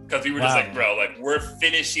 minutes because we were just like, bro, like, we're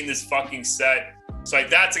finishing this fucking set. So like,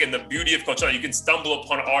 that's again the beauty of Coachella. You can stumble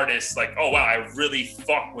upon artists like, oh wow, I really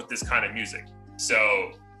fuck with this kind of music.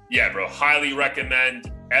 So yeah, bro, highly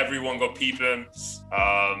recommend everyone go peep him.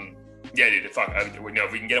 Yeah, dude, fuck,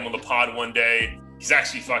 if we can get him on the pod one day. He's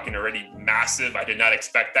actually fucking already massive. I did not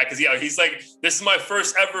expect that because he's like, this is my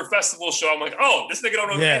first ever festival show. I'm like, oh, this nigga don't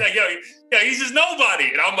know. Yeah. Like, he's just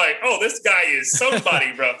nobody. And I'm like, oh, this guy is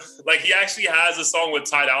somebody, bro. Like, he actually has a song with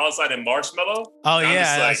Ty Dolla $ign and Marshmello. Oh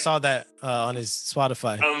yeah, I saw that on his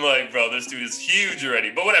Spotify. I'm like, bro, this dude is huge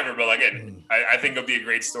already. But whatever, bro. Again, I think it'll be a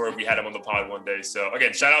great story if we had him on the pod one day. So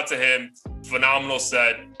again, shout out to him. Phenomenal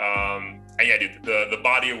set. And yeah, dude, the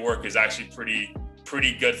body of work is actually pretty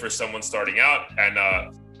good for someone starting out. And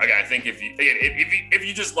again, I think if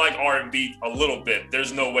you just like R&B a little bit,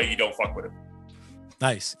 there's no way you don't fuck with him.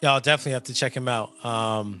 Nice. Yeah, I'll definitely have to check him out.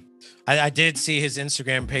 I did see his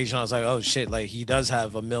Instagram page and I was like, oh shit, like he does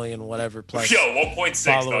have 1 million whatever plus. Yo, 1.6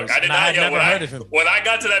 followers. I never heard of him. When I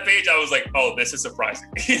got to that page, I was like, oh, this is surprising.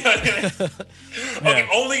 Okay,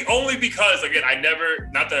 only because again,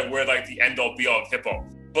 not that we're like the end all be all of hip hop,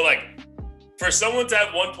 but like for someone to have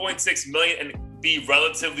 1.6 million and be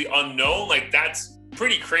relatively unknown, like that's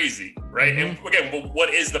pretty crazy, right? Mm-hmm. And again,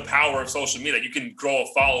 what is the power of social media? You can grow a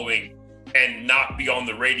following and not be on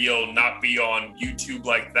the radio, not be on YouTube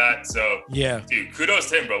like that. So yeah, dude, kudos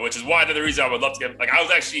to him, bro. Which is why another reason I would love to get. Like, I was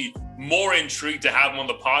actually more intrigued to have him on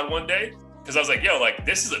the pod one day because I was like, yo, like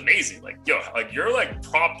this is amazing. Like, yo, like you're like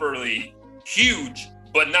properly huge,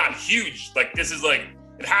 but not huge. Like this is like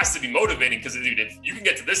it has to be motivating because dude, if you can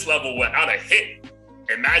get to this level without a hit,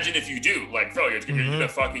 imagine if you do. Like, bro, you're gonna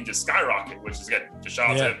fucking just skyrocket. Which is good. Just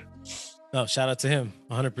shout out to him. No, shout out to him,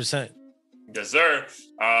 100%. Yes, sir.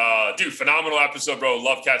 Dude, phenomenal episode, bro.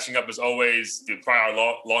 Love catching up as always. Dude, probably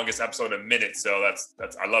our longest episode in a minute. So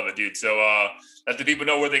that's I love it, dude. So let the people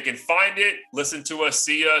know where they can find it, listen to us,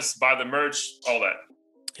 see us, buy the merch, all that.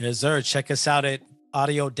 Yes, sir. Check us out at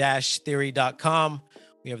audio-theory.com.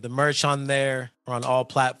 We have the merch on there. We're on all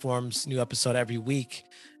platforms. New episode every week,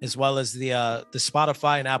 as well as the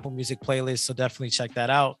Spotify and Apple Music playlist. So definitely check that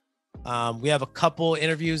out. We have a couple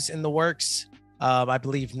interviews in the works. I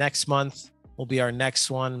believe next month will be our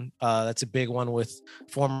next one. That's a big one with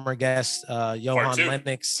former guest Johan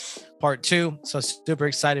Lennox, part 2. So super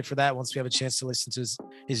excited for that once we have a chance to listen to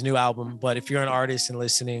his new album. But if you're an artist and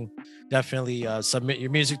listening, definitely submit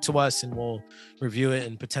your music to us and we'll review it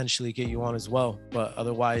and potentially get you on as well. But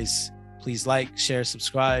otherwise, please like, share,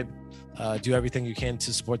 subscribe, do everything you can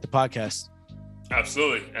to support the podcast.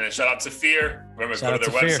 Absolutely. And then shout out to Fear. Remember, go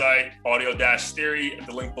to their website, audio-theory, at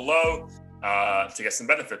the link below to get some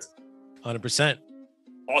benefits. 100%.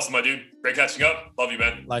 Awesome, my dude. Great catching up. Love you,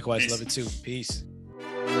 man. Likewise. Peace. Love it too. Peace.